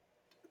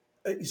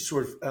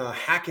sort of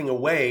hacking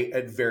away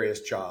at various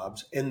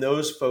jobs. And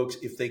those folks,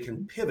 if they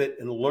can pivot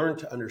and learn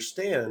to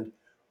understand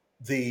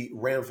the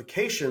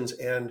ramifications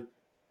and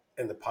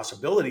the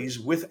possibilities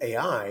with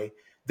AI,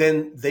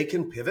 then they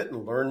can pivot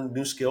and learn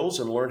new skills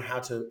and learn how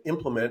to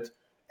implement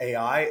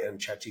AI and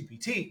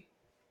ChatGPT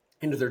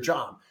into their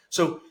job.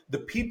 So the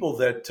people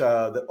that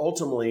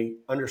ultimately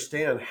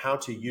understand how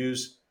to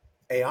use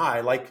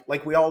AI,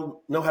 like we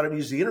all know how to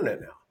use the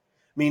internet now.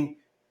 I mean,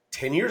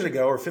 10 years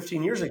ago or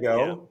 15 years Yeah.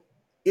 ago,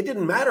 it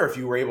didn't matter if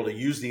you were able to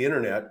use the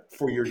internet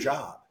for your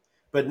job.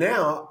 But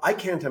now I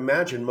can't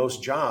imagine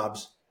most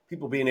jobs,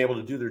 people being able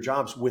to do their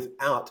jobs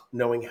without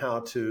knowing how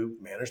to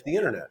manage the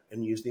internet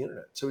and use the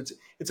internet. So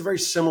it's a very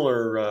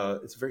similar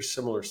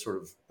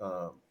sort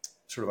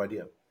of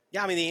idea.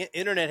 Yeah, I mean the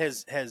internet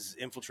has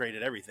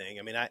infiltrated everything.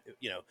 I mean,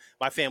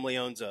 my family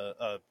owns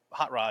a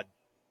hot rod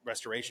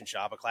restoration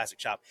shop, a classic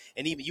shop,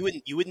 and even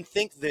you wouldn't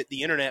think that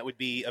the internet would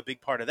be a big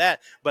part of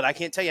that. But I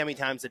can't tell you how many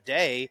times a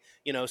day,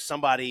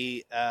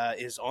 somebody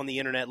is on the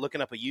internet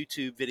looking up a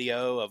YouTube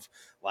video of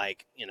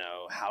like,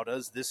 how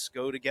does this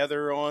go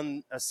together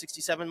on a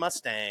 '67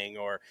 Mustang,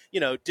 or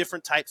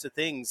different types of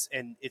things,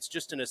 and it's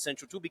just an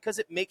essential tool because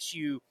it makes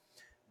you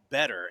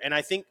better. And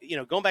I think,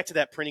 going back to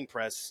that printing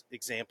press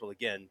example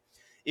again,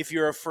 if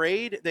you're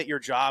afraid that your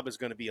job is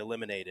going to be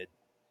eliminated,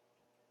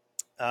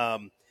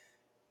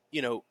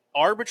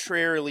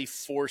 arbitrarily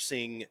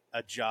forcing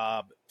a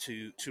job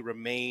to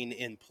remain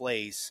in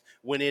place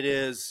when it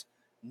is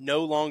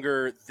no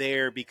longer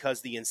there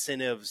because the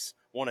incentives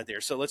want it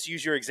there. So let's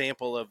use your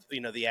example of,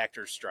 the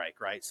actors strike,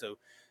 right? So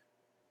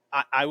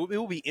it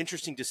will be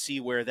interesting to see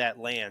where that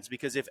lands,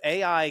 because if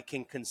AI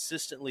can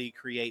consistently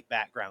create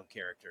background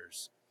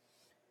characters,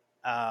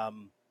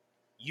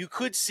 you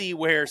could see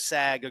where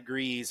SAG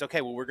agrees,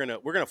 okay, well, we're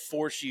gonna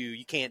force you.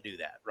 You can't do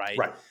that, right?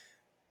 Right.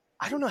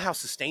 I don't know how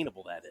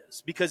sustainable that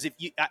is, because if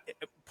you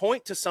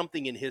point to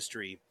something in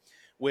history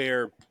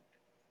where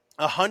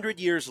 100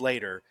 years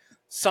later,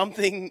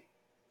 something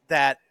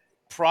that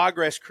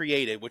progress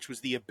created, which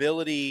was the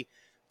ability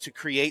to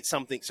create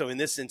something. So in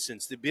this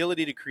instance, the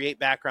ability to create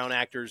background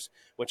actors,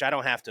 which I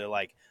don't have to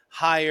like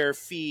hire,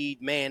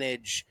 feed,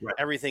 manage, Right.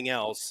 everything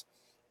else.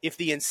 If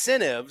the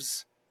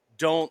incentives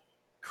don't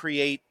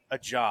create a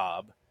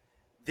job,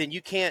 then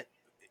you can't.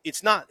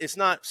 It's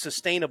not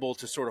sustainable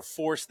to sort of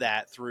force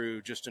that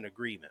through just an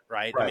agreement,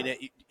 right? I Right.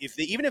 mean,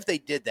 even if they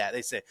did that,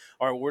 they say,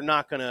 "All right, we're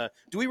not gonna."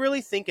 Do we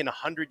really think in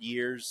 100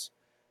 years,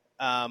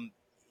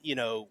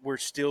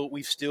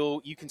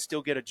 you can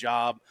still get a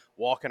job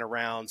walking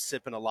around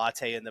sipping a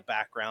latte in the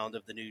background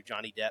of the new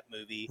Johnny Depp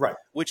movie, Right.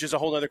 which is a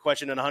whole other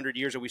question. In 100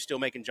 years, are we still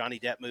making Johnny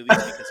Depp movies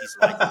because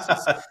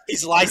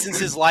he's licensed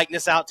his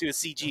likeness out to a The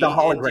CG engine? You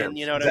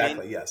holograms. know what I mean?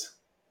 Exactly. Yes.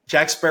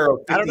 Jack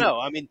Sparrow I don't 50.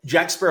 know. I mean,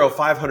 Jack Sparrow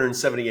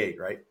 578.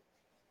 Right.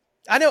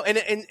 I know,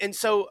 and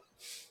so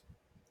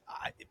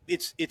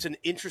it's an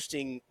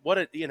interesting what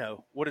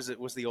is it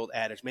was the old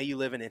adage, may you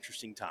live in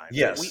interesting times.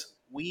 Yes.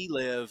 We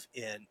live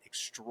in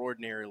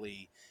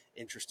extraordinarily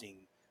interesting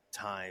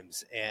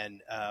times,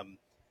 and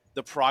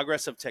the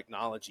progress of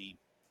technology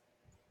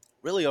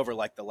really over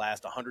like the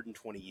last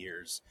 120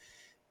 years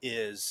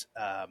is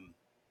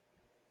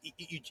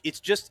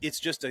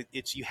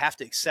you have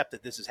to accept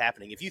that this is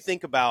happening. If you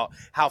think about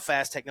how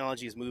fast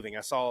technology is moving,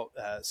 I saw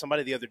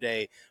somebody the other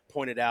day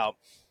pointed out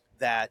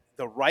that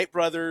the Wright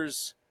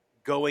brothers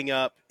going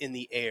up in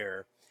the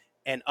air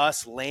and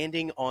us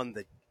landing on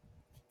the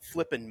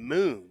flipping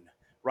moon,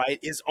 right,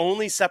 is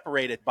only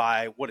separated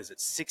by, what is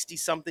it, 60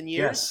 something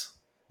years,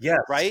 Yes. Yes.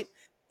 right?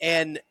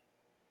 And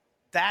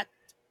that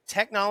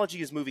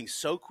technology is moving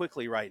so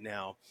quickly right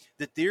now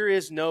that there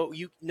is no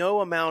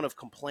amount of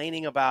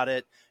complaining about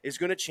it is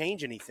going to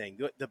change anything.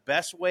 The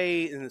best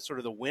way, in sort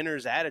of the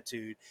winner's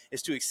attitude,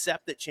 is to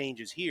accept that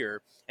change is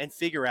here and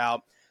figure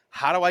out,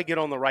 how do I get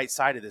on the right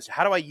side of this?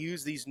 How do I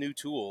use these new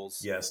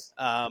tools Yes.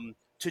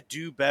 to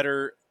do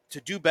better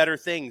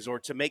things, or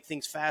to make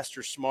things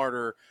faster,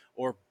 smarter,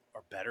 or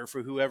better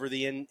for whoever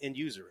the end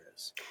user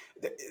is.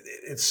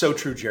 It's so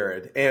true,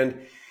 Jarrod.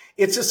 And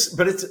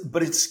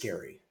but it's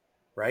scary,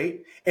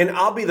 right? And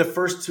I'll be the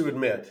first to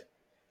admit,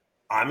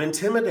 I'm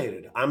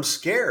intimidated. I'm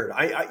scared.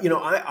 I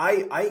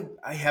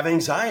have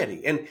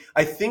anxiety, and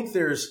I think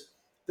there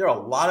are a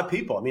lot of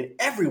people. I mean,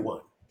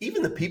 everyone,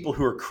 even the people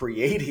who are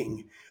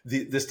creating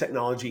this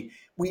technology,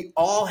 we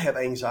all have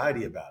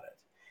anxiety about it.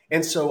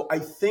 And so I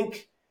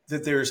think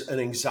that there's an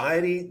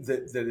anxiety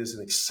that is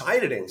an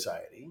excited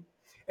anxiety,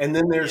 and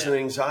then there's an Yeah.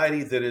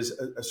 anxiety that is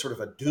a sort of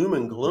a doom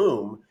and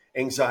gloom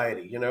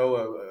anxiety.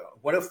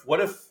 What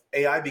if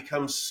AI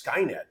becomes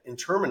Skynet in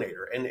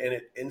Terminator, and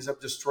it ends up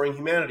destroying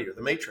humanity, or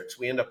the Matrix?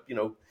 We end up,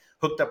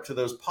 hooked up to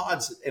those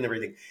pods and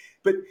everything.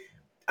 But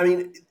I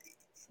mean,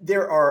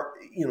 there are,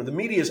 the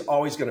media is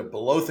always going to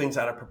blow things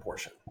out of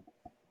proportion.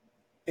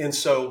 And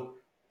so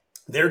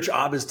their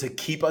job is to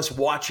keep us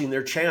watching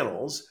their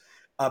channels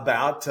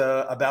about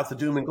the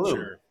doom and gloom.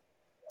 Sure.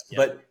 Yep.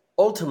 But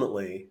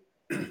ultimately,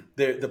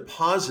 the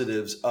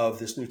positives of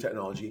this new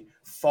technology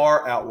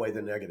far outweigh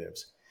the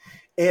negatives.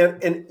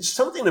 And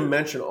something to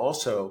mention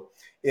also,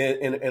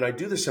 and I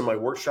do this in my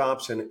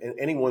workshops and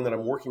anyone that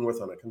I'm working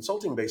with on a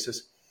consulting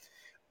basis,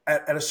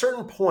 at a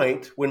certain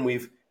point when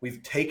we've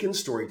taken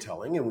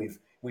storytelling and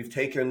we've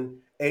taken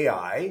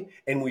AI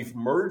and we've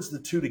merged the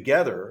two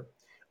together,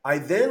 I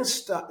then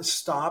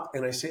stop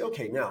and I say,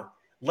 okay, now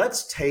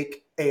let's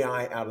take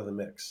AI out of the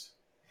mix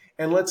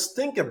and let's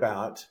think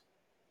about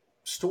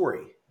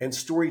story and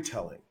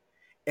storytelling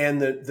and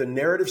the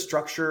narrative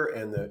structure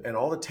and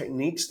all the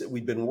techniques that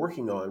we've been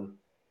working on.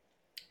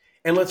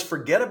 And let's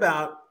forget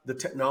about the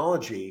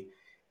technology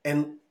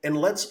and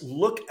let's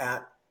look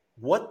at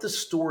what the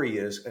story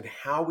is and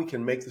how we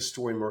can make the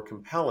story more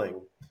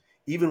compelling,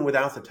 even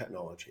without the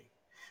technology.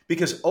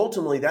 Because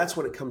ultimately, that's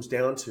what it comes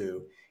down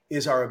to,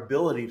 is our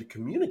ability to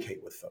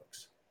communicate with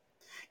folks.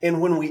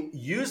 And when we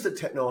use the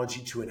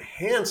technology to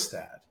enhance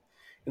that,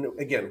 and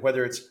again,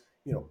 whether it's,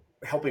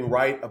 helping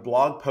write a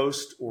blog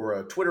post or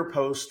a Twitter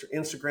post or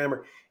Instagram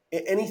or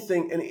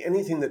anything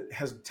that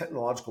has a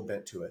technological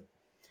bent to it,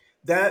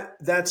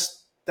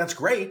 that's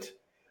great.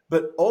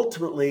 But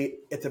ultimately,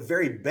 at the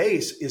very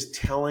base is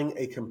telling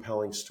a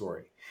compelling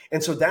story.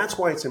 And so that's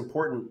why it's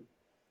important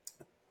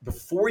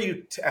before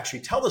you actually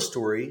tell the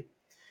story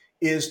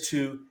is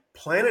to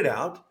plan it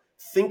out,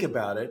 think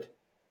about it,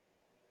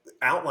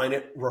 outline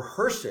it,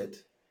 rehearse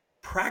it,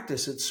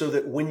 practice it so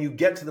that when you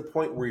get to the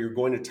point where you're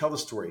going to tell the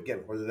story,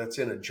 again, whether that's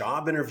in a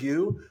job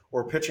interview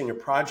or pitching a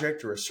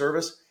project or a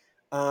service,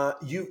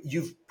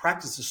 you've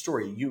practiced the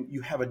story.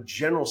 You have a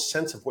general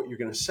sense of what you're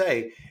going to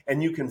say,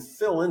 and you can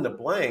fill in the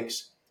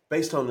blanks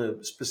based on the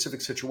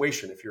specific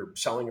situation. If you're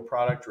selling a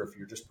product or if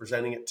you're just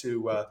presenting it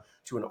to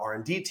an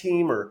R&D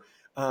team or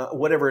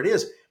whatever it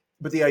is.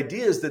 But the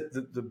idea is that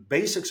the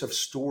basics of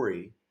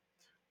story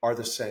are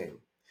the same.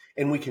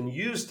 And we can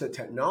use the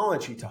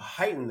technology to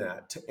heighten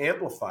that, to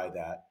amplify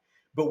that.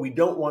 But we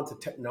don't want the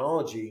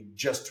technology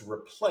just to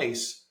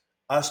replace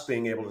us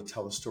being able to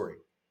tell the story.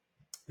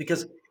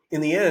 Because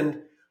in the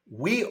end,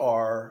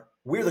 we're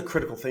the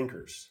critical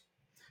thinkers.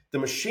 The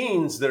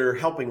machines that are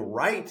helping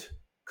write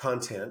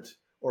content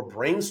or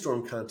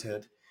brainstorm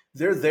content,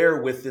 they're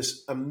there with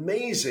this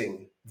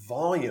amazing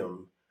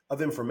volume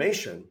of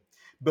information.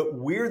 But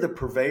we're the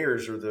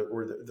purveyors or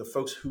the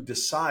folks who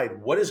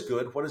decide what is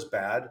good, what is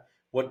bad,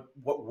 what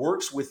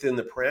works within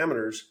the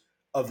parameters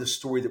of the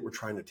story that we're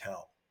trying to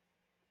tell.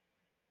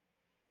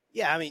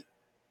 Yeah, I mean,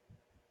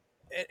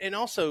 and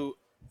also,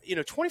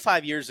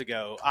 25 years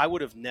ago, I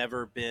would have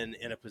never been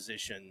in a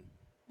position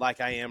like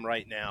I am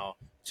right now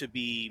to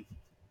be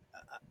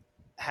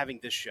having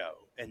this show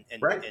and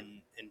Right.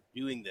 and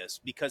doing this,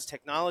 because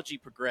technology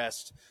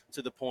progressed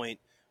to the point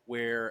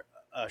where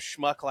a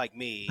schmuck like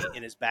me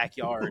in his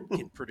backyard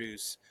can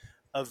produce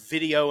a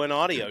video and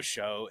audio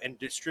show and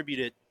distribute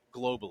it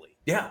globally.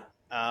 Yeah.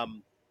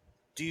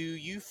 Do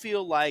you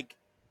feel like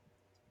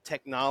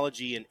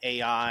technology and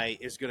AI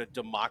is going to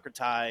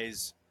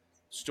democratize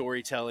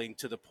storytelling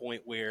to the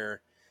point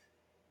where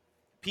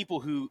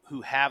people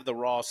who have the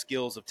raw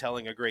skills of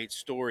telling a great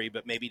story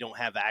but maybe don't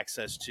have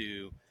access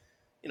to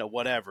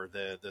whatever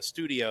the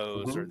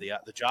studios or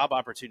the job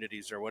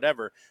opportunities or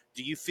whatever,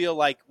 do you feel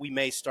like we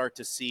may start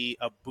to see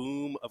a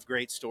boom of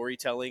great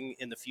storytelling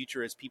in the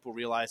future as people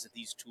realize that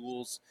these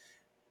tools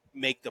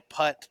make the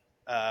putt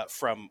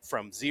from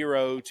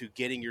zero to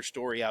getting your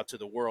story out to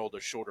the world a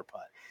shorter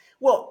putt?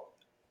 Well,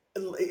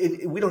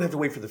 we don't have to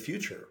wait for the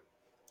future.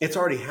 It's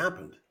already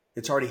happened.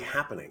 It's already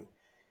happening.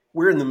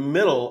 We're in the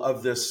middle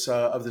of this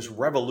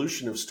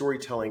revolution of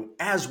storytelling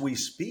as we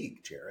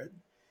speak, Jarrod.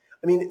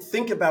 I mean,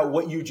 think about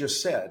what you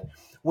just said.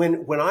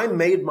 When I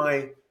made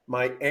my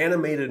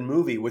animated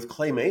movie with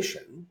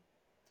claymation,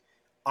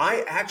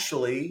 I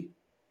actually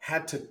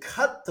had to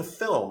cut the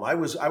film. I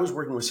was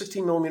working with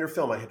 16 millimeter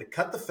film. I had to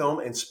cut the film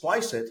and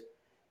splice it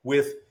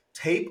with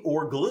tape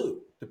or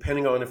glue,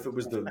 depending on if it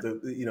was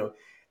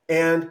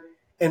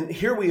and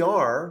here we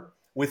are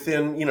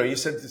within, you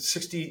said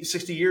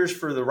 60 years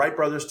for the Wright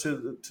brothers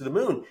to the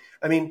moon.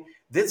 I mean,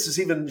 this is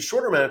even a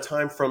shorter amount of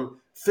time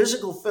from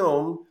physical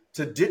film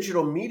to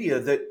digital media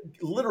that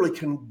literally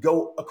can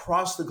go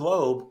across the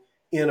globe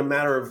in a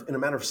matter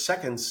of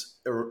seconds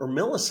or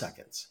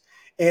milliseconds.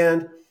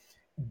 And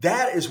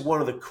that is one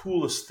of the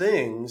coolest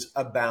things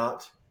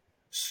about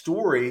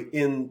story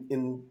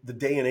in the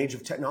day and age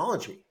of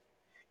technology,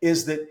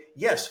 is that,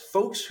 yes,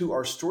 folks who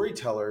are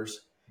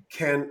storytellers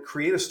can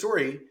create a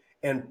story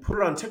and put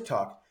it on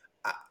TikTok.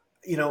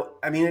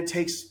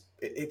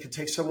 It could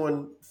take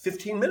someone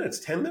 15 minutes,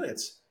 10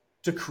 minutes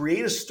to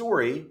create a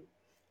story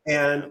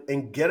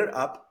and get it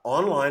up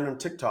online on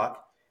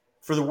TikTok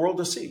for the world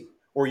to see,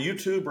 or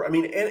YouTube, or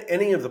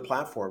any of the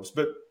platforms.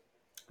 But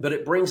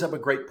it brings up a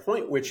great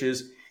point, which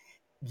is,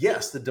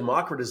 yes, the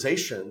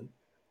democratization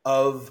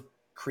of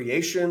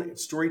creation and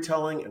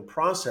storytelling and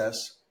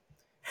process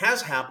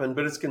has happened,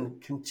 but it's going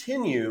to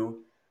continue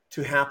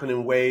to happen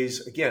in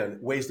ways, again,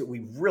 ways that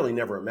we really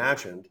never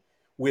imagined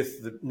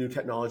with the new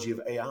technology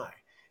of AI.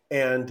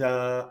 And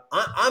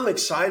I'm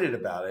excited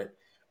about it.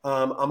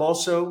 I'm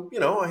also,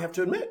 I have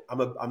to admit,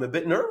 I'm a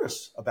bit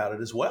nervous about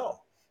it as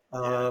well.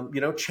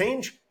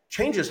 Change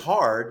is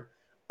hard.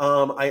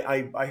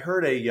 I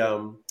heard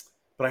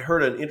but I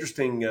heard an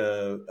interesting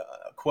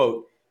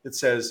quote that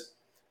says,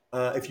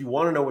 if you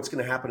want to know what's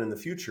going to happen in the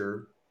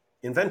future,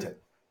 invent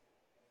it.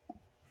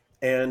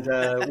 And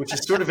which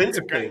is sort of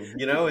interesting,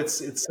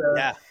 it's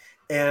Yeah.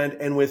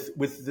 and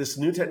with this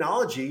new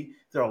technology,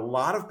 there are a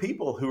lot of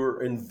people who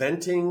are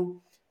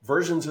inventing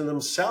versions of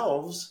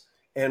themselves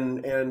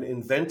and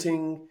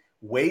inventing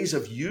ways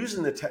of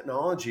using the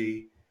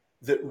technology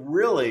that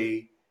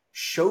really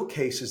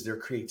showcases their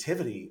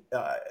creativity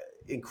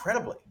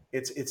incredibly.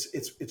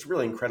 It's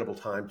really incredible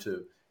time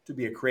to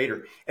be a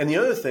creator. And the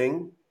other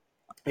thing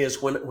is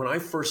when I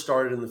first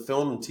started in the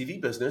film and TV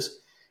business,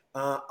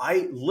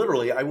 I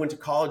went to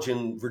college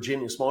in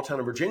Virginia, small town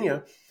in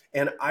Virginia,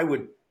 and I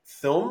would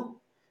film.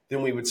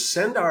 Then we would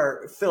send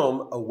our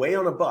film away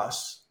on a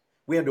bus.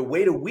 We had to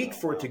wait a week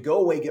for it to go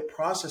away, get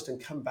processed,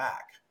 and come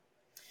back.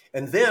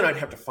 And then I'd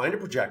have to find a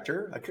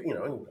projector. I could,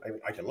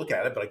 I could look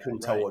at it, but I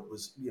couldn't tell Right.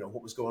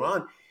 what was going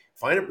on.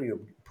 Find it,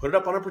 put it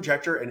up on a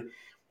projector, and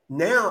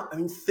now, I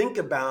mean, think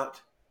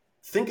about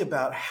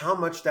how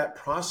much that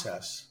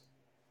process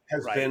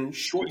has Right. been Because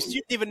shortened.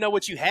 you didn't even know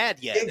what you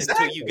had yet until you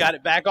Exactly. got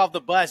it back off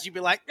the bus. You'd be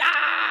like,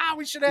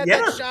 we should have had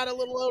that Yeah. shot a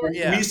little over. We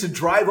Yeah. used to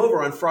drive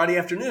over on Friday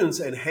afternoons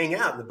and hang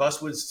out. The bus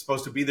was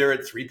supposed to be there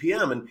at 3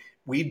 p.m. and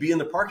we'd be in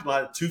the parking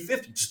lot at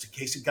 2:50 just in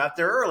case it got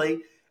there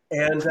early.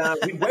 And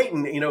we'd wait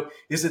and,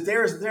 is it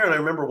there? Is it there? And I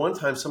remember one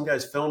time some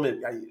guys filmed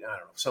it. I don't know,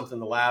 something in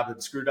the lab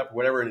had screwed up or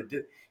whatever. And it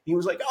did. He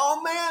was like,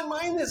 oh man,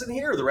 mine isn't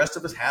here. The rest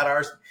of us had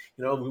ours.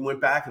 We went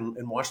back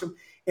and watched them.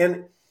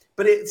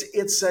 But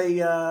it's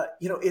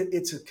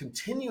a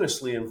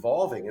continuously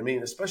evolving. I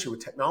mean, especially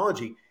with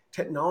technology.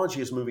 Technology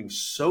is moving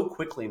so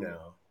quickly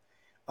now.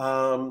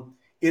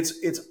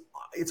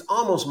 It's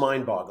almost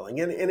mind-boggling,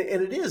 and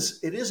it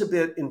is a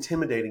bit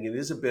intimidating. It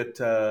is a bit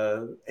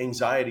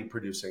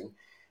anxiety-producing.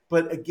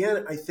 But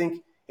again, I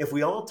think if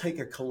we all take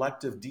a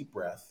collective deep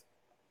breath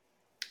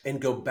and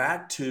go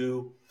back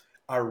to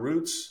our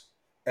roots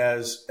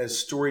as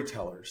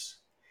storytellers,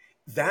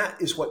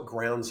 that is what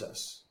grounds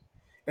us.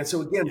 And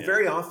so again, Yeah.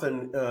 very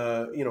often,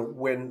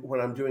 when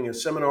I'm doing a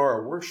seminar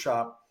or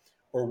workshop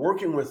or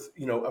working with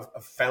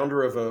a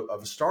founder of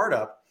a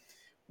startup,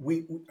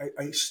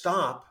 I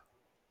stop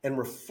and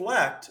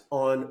reflect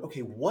on,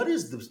 okay, what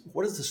is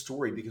the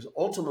story? Because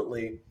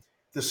ultimately,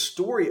 the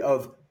story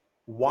of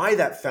why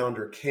that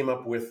founder came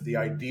up with the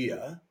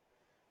idea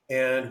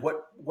and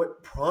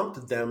what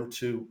prompted them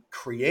to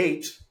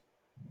create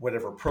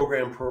whatever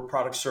program,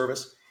 product,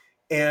 service,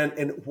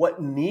 and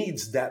what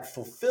needs that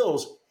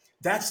fulfills.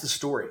 That's the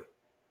story,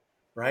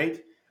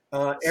 right?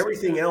 So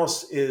Everything good.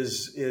 else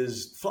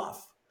is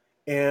fluff,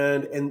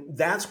 and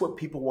that's what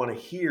people want to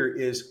hear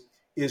is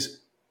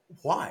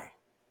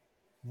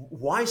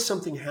why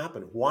something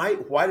happened,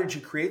 why did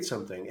you create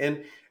something.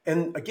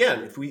 And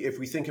again, if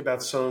we think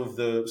about some of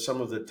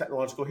the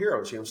technological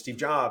heroes, Steve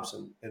Jobs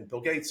and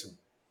Bill Gates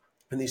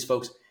and these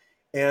folks,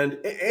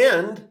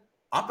 and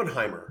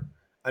Oppenheimer,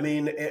 I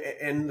mean,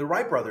 and the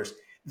Wright brothers,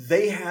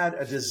 they had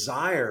a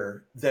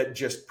desire that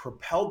just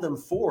propelled them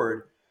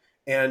forward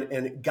and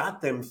it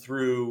got them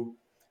through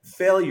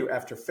failure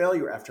after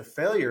failure after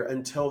failure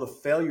until the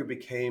failure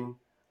became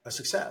a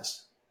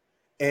success.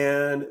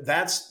 And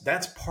that's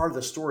part of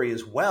the story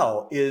as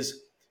well, is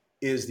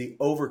the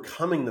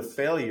overcoming the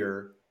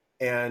failure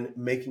and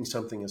making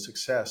something a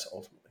success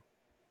ultimately.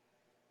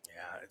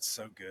 Yeah, it's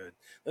so good.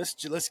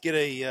 Let's get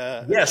a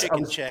Yes, I chicken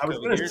was I check was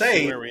over going to here. See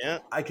say where we're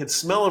at. I could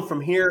smell them from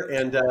here,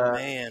 and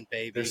Man,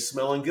 they're baby.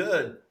 smelling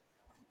good.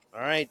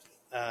 All right.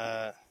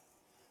 Uh,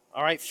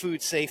 all right,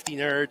 food safety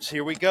nerds.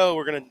 Here we go.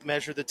 We're gonna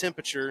measure the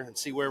temperature and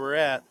see where we're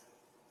at.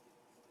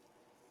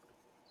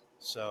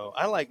 So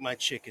I like my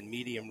chicken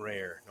medium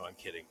rare. No, I'm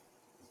kidding.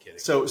 I'm kidding.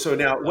 So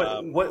now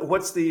Um,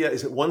 what's the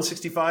is it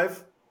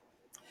 165?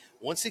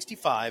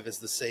 165 is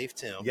the safe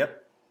temp.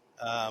 Yep.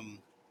 Um,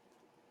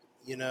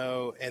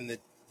 and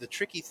the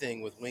tricky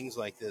thing with wings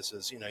like this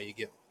is, you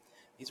get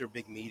these are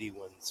big meaty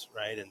ones,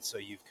 right? And so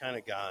you've kind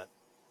of got,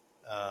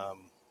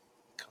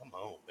 come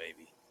on,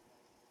 baby.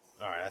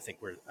 All right, I think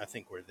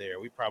we're there.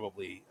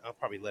 I'll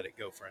probably let it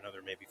go for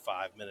another maybe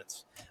 5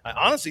 minutes. I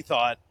honestly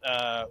thought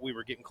we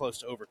were getting close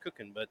to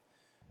overcooking, but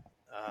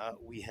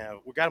we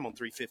got them on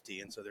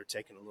 350, and so they're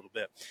taking a little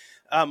bit.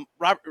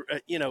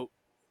 Robert,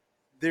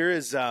 there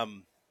is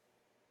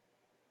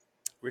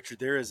Richard.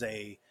 There is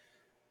a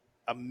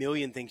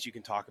million things you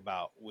can talk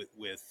about with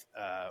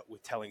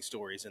telling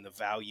stories and the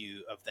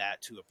value of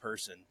that to a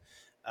person.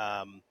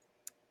 Um,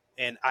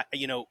 and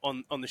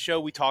on the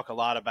show we talk a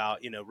lot about,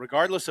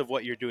 regardless of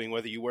what you're doing,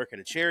 whether you work in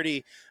a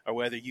charity or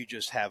whether you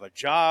just have a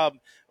job,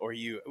 or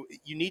you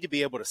need to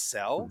be able to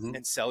sell Hmm.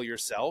 and sell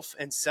yourself,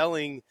 and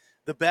selling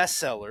the best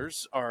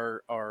sellers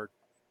are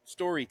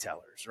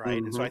storytellers,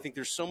 right? And so I Hmm. think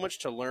there's so much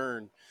to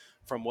learn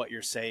from what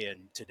you're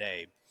saying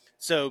today.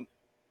 So,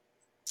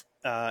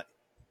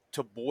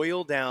 to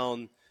boil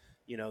down,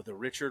 the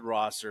Richard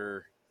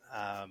Rosser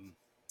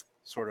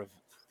sort of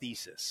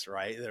thesis,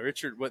 right?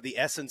 What the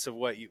essence of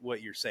what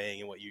you're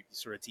saying and what you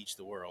sort of teach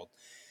the world.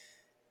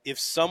 If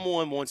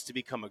someone wants to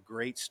become a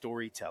great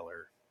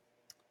storyteller,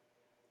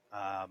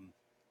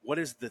 what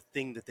is the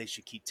thing that they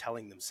should keep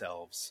telling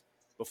themselves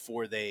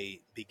before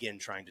they begin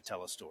trying to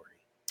tell a story?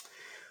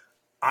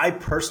 I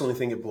personally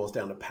think it boils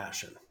down to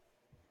passion.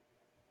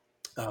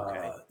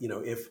 Okay.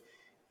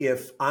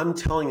 If I'm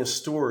telling a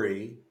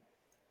story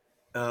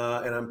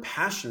and I'm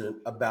passionate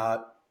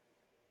about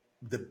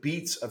the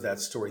beats of that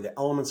story, the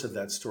elements of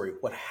that story,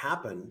 what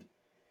happened,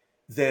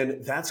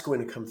 then that's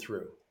going to come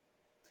through.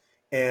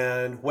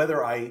 And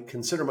whether I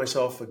consider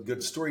myself a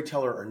good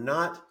storyteller or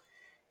not,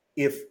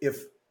 if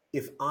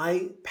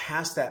I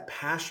pass that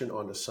passion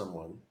onto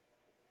someone,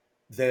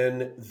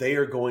 then they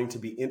are going to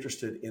be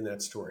interested in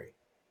that story.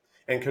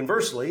 And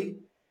conversely,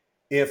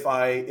 if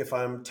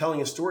I'm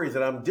telling a story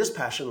that I'm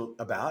dispassionate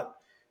about,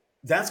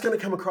 that's going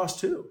to come across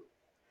too.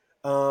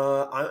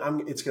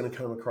 It's going to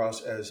come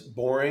across as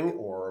boring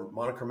or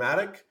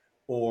monochromatic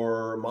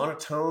or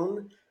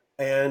monotone,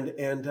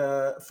 and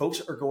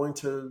folks are going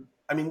to.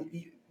 I mean,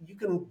 you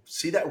can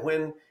see that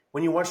when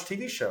you watch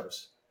TV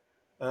shows.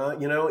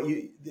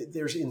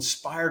 There's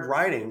inspired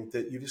writing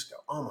that you just go,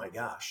 oh my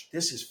gosh,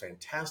 this is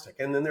fantastic.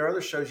 And then there are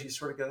other shows you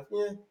sort of go,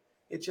 yeah,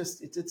 it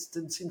just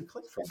didn't seem to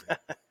click for me.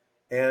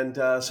 And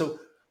so,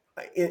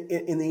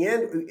 in the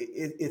end,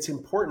 it's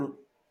important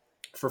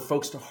for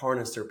folks to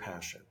harness their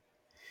passion.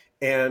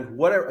 And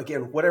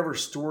whatever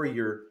story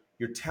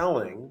you're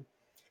telling,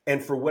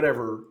 and for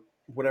whatever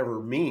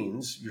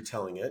means you're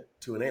telling it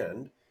to an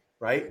end,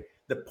 right?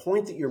 The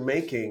point that you're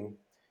making,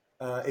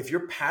 if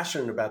you're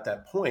passionate about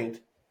that point,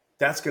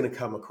 that's going to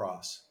come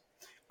across.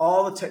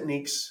 All the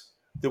techniques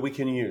that we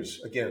can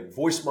use, again,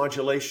 voice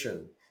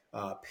modulation,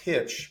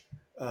 pitch,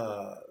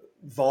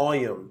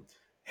 volume,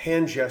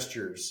 hand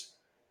gestures,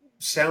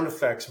 sound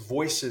effects,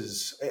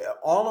 voices,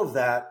 all of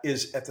that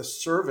is at the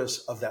service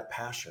of that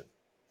passion.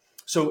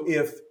 So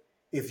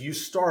if you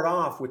start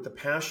off with the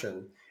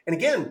passion, and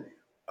again,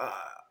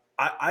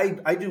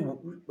 I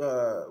do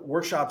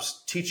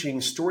workshops teaching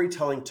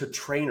storytelling to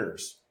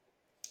trainers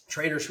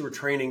who are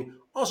training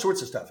all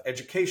sorts of stuff,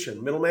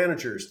 education, middle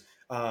managers,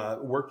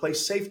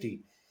 workplace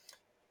safety.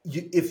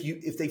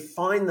 If they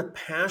find the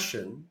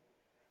passion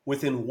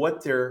within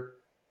what they're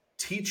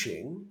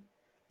teaching,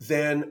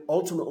 then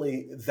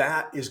ultimately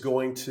that is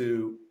going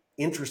to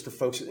interest the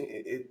folks.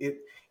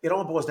 It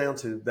all boils down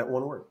to that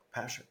one word,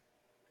 passion.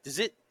 Is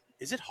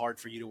it hard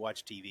for you to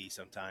watch TV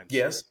sometimes?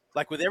 Yes.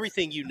 Like with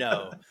everything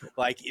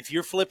like if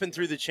you're flipping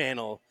through the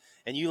channel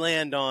and you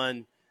land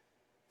on,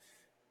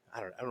 I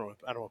don't want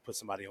to put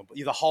somebody on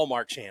the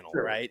Hallmark channel,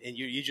 Sure. right? And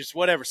you just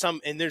whatever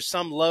and there's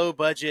some low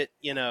budget,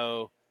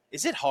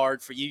 is it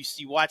hard for you?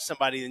 You watch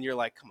somebody and you're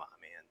like, come on,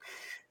 man,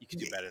 you can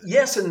do better than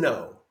yes and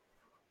no.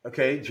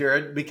 Okay,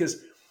 Jarrod,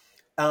 because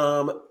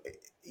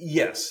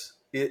yes,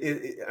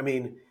 I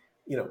mean,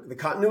 the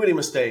continuity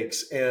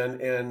mistakes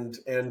and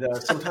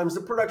sometimes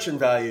the production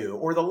value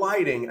or the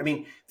lighting. I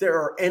mean, there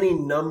are any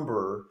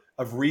number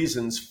of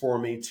reasons for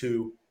me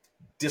to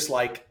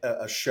dislike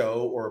a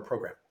show or a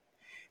program.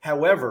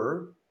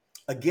 However,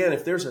 again,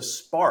 if there's a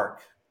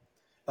spark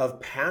of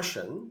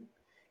passion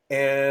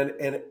and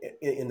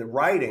in the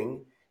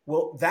writing,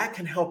 well, that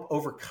can help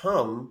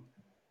overcome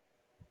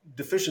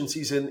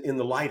deficiencies in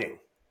the lighting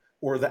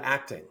or the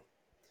acting.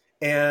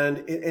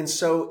 And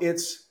so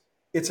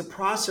it's a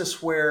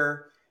process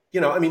where,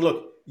 I mean,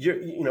 look,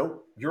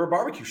 you're a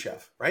barbecue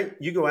chef, right?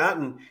 You go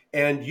out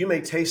and you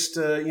may taste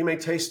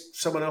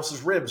someone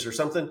else's ribs or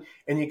something,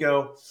 and you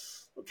go,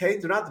 okay,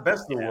 they're not the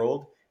best in the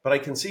world, but I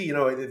can see,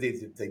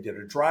 they did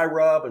a dry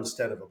rub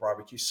instead of a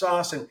barbecue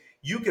sauce, and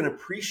you can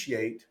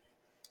appreciate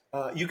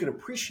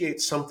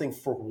something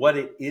for what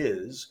it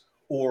is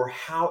or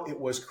how it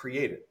was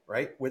created,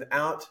 right?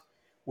 Without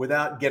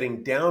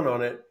getting down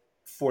on it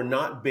for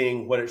not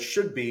being what it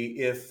should be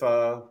if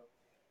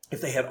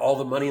they had all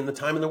the money and the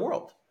time in the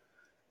world.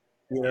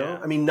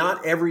 I mean,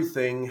 not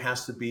everything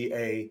has to be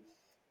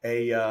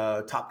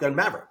a Top Gun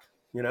Maverick,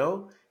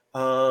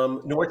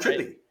 nor it should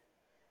be.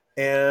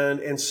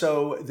 And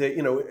so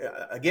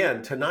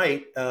again,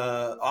 tonight,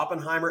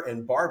 Oppenheimer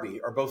and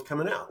Barbie are both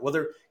coming out. Well,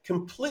 they're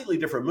completely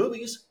different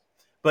movies,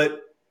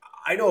 but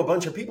I know a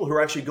bunch of people who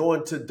are actually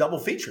going to double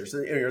features.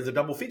 The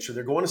double feature.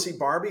 They're going to see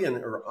Barbie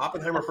or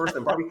Oppenheimer first,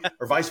 and Barbie,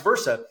 or vice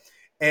versa.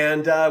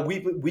 And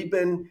we've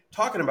been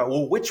talking about,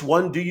 well, which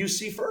one do you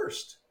see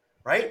first,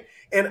 right?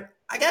 And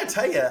I got to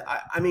tell you,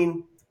 I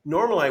mean,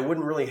 normally I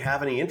wouldn't really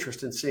have any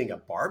interest in seeing a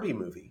Barbie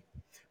movie,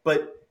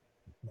 but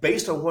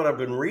based on what I've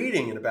been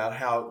reading and about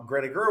how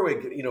Greta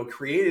Gerwig,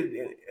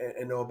 created,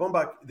 and Noah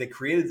Baumbach, they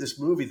created this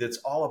movie that's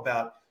all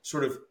about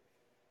sort of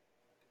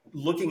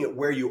looking at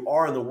where you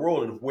are in the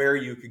world and where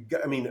you could go.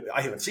 I mean,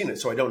 I haven't seen it,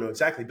 so I don't know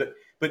exactly, but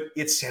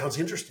it sounds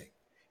interesting.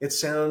 It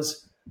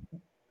sounds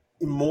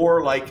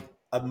more like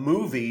a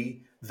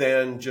movie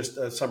than just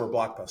a summer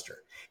blockbuster.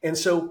 And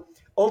so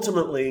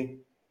ultimately,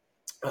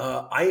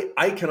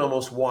 I can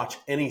almost watch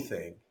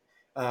anything.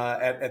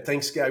 At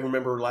Thanksgiving, I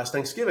remember last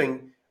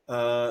Thanksgiving,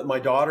 my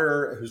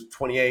daughter, who's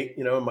 28,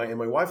 and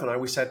my wife and I,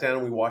 we sat down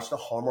and we watched a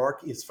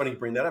Hallmark. It's funny you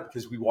bring that up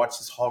because we watched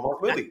this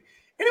Hallmark movie,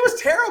 and it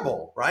was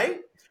terrible,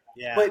 right?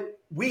 Yeah. But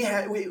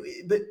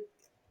but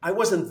I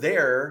wasn't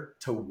there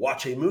to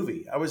watch a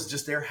movie. I was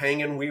just there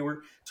hanging. We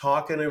were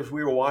talking as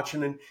we were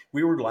watching, and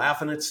we were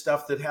laughing at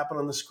stuff that happened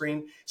on the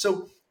screen.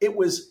 So it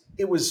was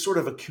sort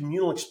of a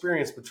communal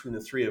experience between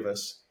the three of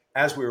us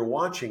as we were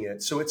watching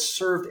it. So it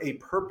served a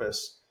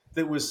purpose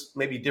that was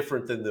maybe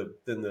different than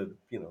the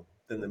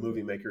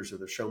movie makers or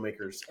the show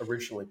makers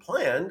originally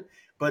planned.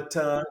 But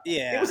it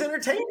Yeah. was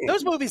entertaining.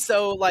 Those movies,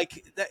 though,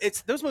 like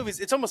it's those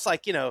movies. It's almost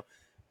like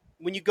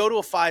when you go to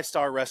a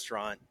 5-star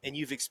restaurant and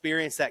you've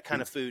experienced that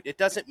kind of food, it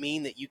doesn't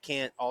mean that you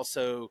can't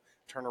also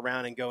turn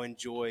around and go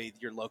enjoy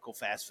your local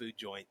fast food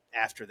joint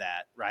after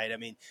that, right? I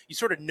mean, you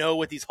sort of know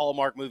what these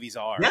Hallmark movies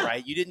are, Yeah,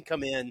 right? You didn't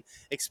come in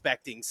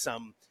expecting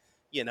some,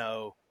 you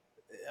know,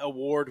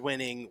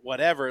 award-winning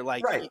whatever.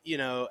 Like, right,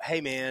 hey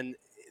man,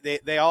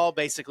 they all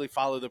basically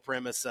follow the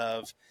premise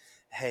of,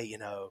 hey,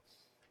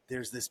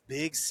 there's this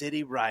big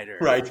city writer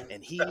right.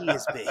 and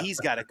he's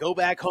got to go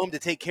back home to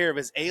take care of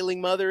his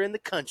ailing mother in the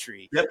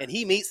country, Yep, and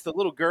he meets the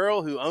little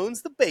girl who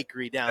owns the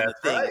bakery down the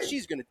that's thing, and right.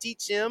 she's going to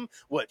teach him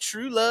what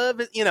true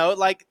love is.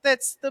 Like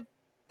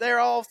they're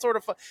all sort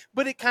of fun,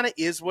 but it kind of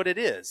is what it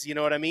is, you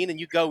know what I mean? And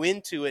you go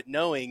into it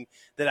knowing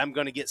that I'm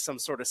going to get some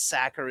sort of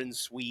saccharine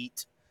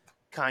sweet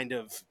kind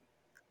of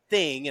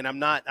thing, and I'm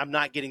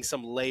not getting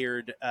some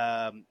layered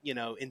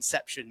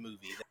Inception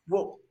movie.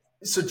 Well,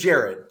 so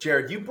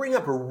Jarrod, you bring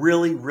up a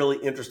really, really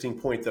interesting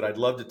point that I'd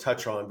love to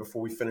touch on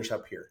before we finish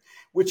up here,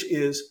 which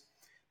is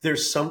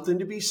there's something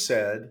to be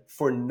said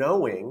for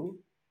knowing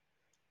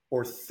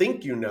or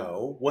think you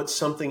know what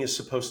something is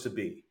supposed to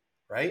be,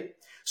 right?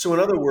 So, in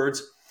other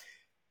words,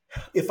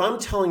 if I'm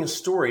telling a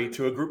story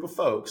to a group of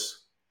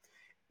folks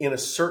in a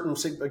certain,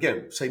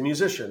 say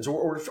musicians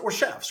or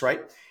chefs,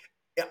 right?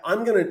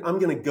 I'm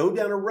gonna go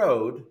down a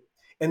road,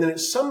 and then at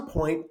some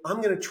point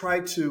I'm gonna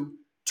try to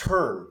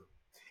turn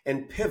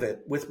and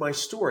pivot with my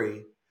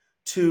story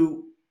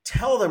to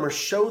tell them or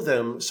show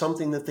them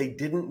something that they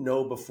didn't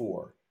know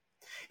before.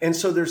 And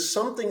so there's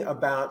something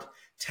about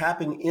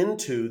tapping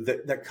into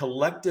that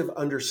collective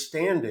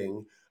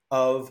understanding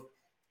of,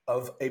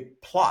 of a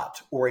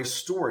plot or a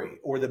story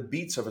or the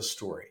beats of a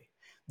story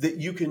that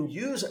you can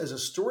use as a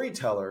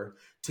storyteller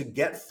to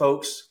get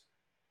folks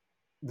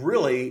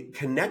really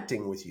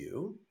connecting with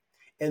you,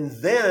 and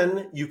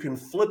then you can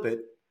flip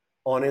it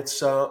on its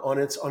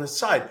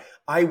side.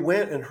 I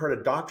went and heard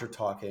a doctor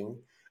talking,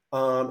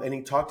 and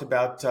he talked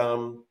about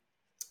some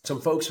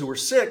folks who were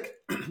sick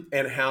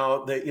and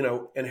how they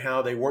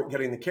weren't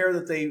getting the care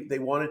that they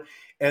wanted,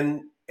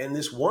 and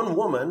this one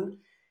woman,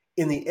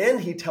 in the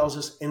end, he tells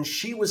us, and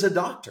she was a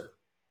doctor.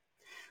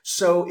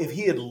 So if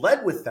he had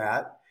led with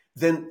that,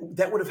 then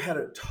that would have had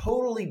a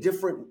totally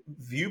different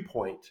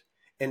viewpoint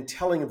and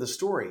telling of the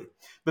story.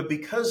 But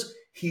because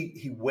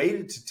he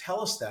waited to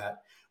tell us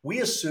that, we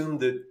assumed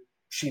that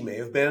she may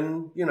have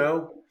been,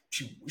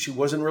 she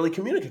wasn't really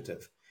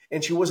communicative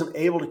and she wasn't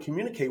able to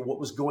communicate what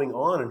was going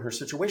on in her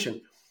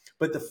situation.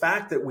 But the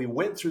fact that we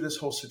went through this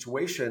whole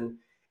situation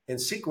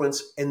and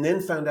sequence and then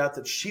found out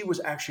that she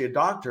was actually a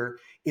doctor,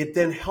 it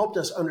then helped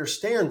us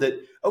understand that,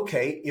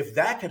 okay, if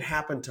that could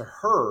happen to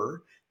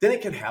her, then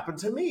it could happen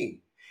to me.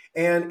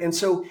 And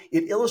so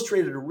it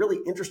illustrated a really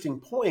interesting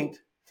point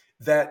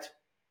that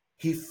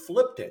he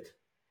flipped it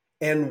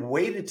and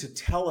waited to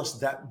tell us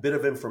that bit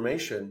of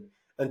information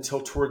until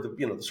toward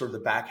the sort of the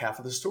back half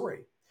of the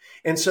story.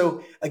 And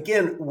so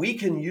again, we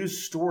can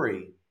use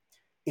story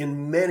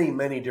in many,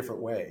 many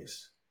different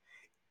ways.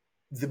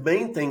 The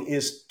main thing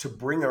is to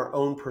bring our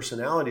own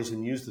personalities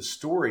and use the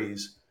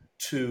stories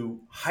to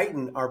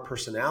heighten our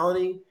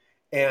personality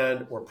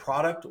and or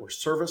product or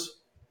service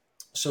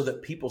so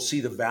that people see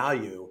the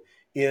value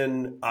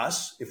in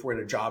us if we're in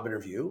a job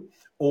interview,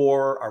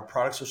 or our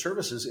products or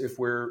services if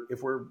we're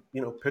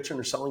pitching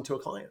or selling to a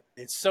client.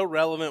 It's so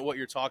relevant what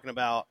you're talking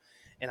about.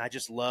 And I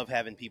just love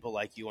having people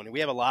like you on. And we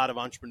have a lot of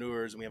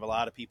entrepreneurs and we have a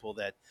lot of people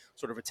that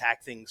sort of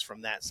attack things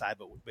from that side.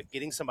 But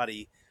getting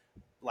somebody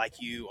like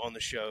you on the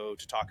show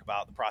to talk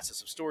about the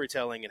process of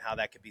storytelling and how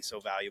that could be so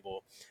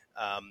valuable,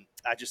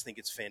 I just think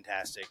it's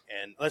fantastic.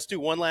 And let's do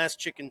one last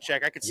chicken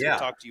check. I could sit and Yeah.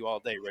 talk to you all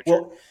day, Richard.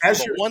 Well,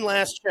 But one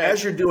last check.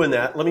 as you're doing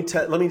that, let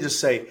me just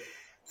say,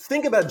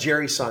 think about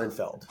Jerry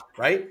Seinfeld,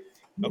 right?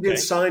 He did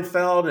Okay.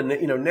 Seinfeld,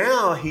 and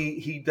now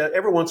he does,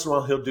 every once in a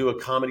while he'll do a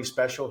comedy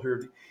special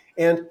here,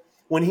 and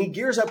when he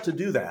gears up to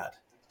do that,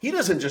 he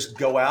doesn't just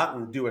go out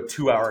and do a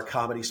 2-hour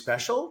comedy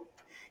special.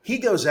 He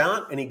goes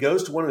out and he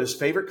goes to one of his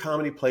favorite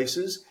comedy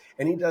places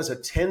and he does a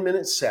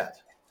 10-minute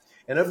set.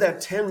 And of that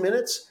 10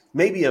 minutes,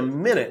 maybe a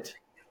minute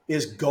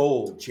is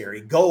gold,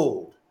 Jerry,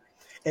 gold.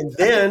 And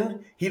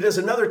then he does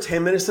another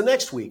 10 minutes the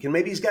next week. And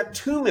maybe he's got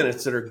 2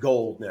 minutes that are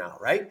gold now,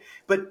 right?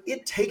 But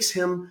it takes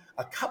him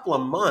a couple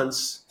of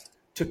months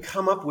to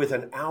come up with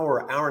an hour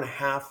and a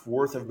half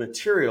worth of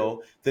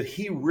material that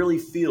he really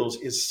feels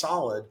is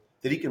solid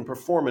that he can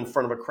perform in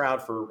front of a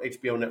crowd for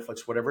HBO,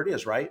 Netflix, whatever it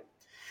is, right?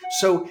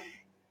 So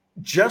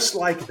just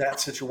like that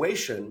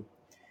situation,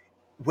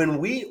 when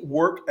we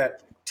work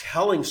at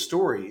telling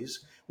stories,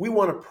 we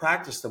want to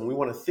practice them. We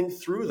want to think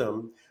through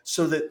them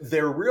so that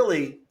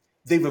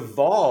they've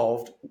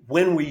evolved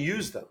when we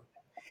use them.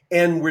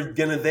 And we're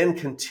going to then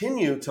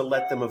continue to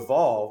let them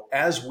evolve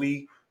as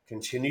we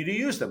continue to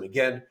use them.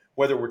 Again,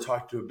 whether we're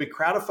talking to a big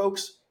crowd of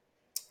folks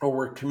or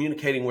we're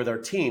communicating with our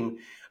team,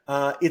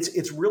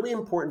 it's really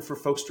important for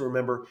folks to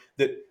remember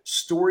that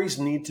stories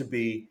need to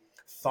be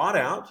thought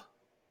out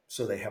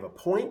so they have a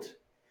point,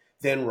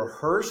 then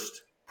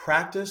rehearsed,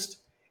 practiced,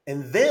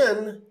 and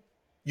then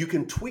you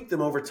can tweak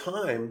them over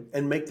time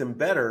and make them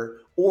better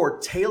or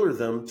tailor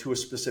them to a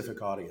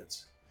specific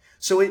audience.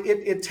 So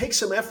it takes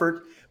some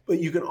effort, but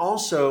you can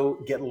also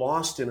get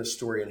lost in a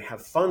story and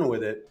have fun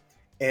with it.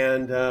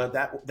 And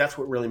that's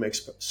what really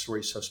makes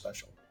stories so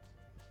special.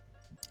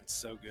 It's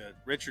so good.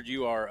 Richard,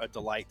 you are a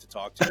delight to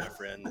talk to, my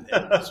friend.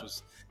 And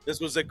this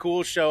was a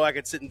cool show. I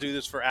could sit and do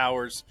this for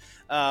hours.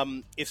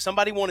 If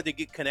somebody wanted to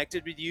get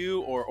connected with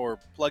you or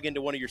plug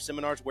into one of your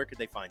seminars, where could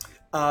they find you?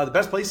 The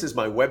best place is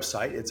my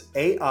website. It's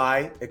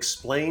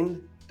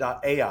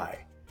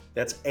aiexplained.ai.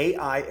 That's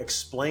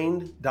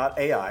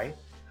aiexplained.ai.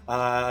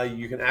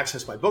 You can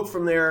access my book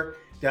from there.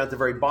 Down at the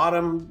very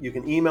bottom, you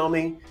can email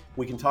me.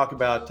 We can talk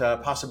about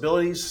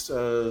possibilities,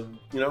 and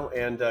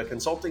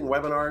consulting,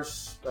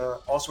 webinars,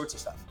 all sorts of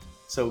stuff.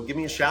 So give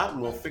me a shout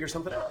and we'll figure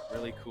something out.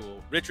 Really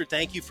cool. Richard,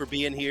 thank you for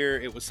being here.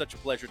 It was such a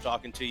pleasure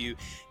talking to you.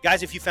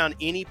 Guys, if you found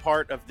any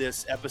part of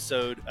this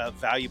episode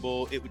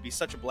valuable, it would be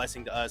such a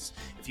blessing to us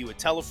if you would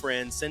tell a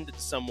friend, send it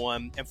to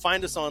someone, and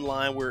find us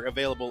online. We're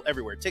available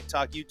everywhere: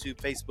 TikTok, YouTube,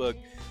 Facebook.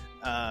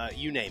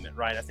 You name it,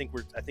 right? I think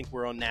we're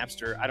on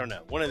Napster. I don't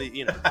know. One of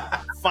the,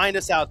 find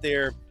us out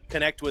there,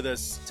 connect with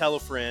us, tell a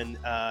friend,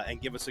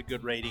 and give us a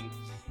good rating.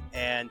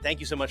 And thank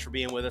you so much for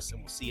being with us.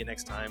 And we'll see you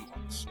next time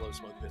on the Slow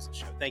Smoke Business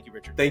Show. Thank you,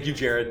 Richard. Thank you,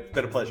 Jarrod. It's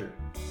been a pleasure.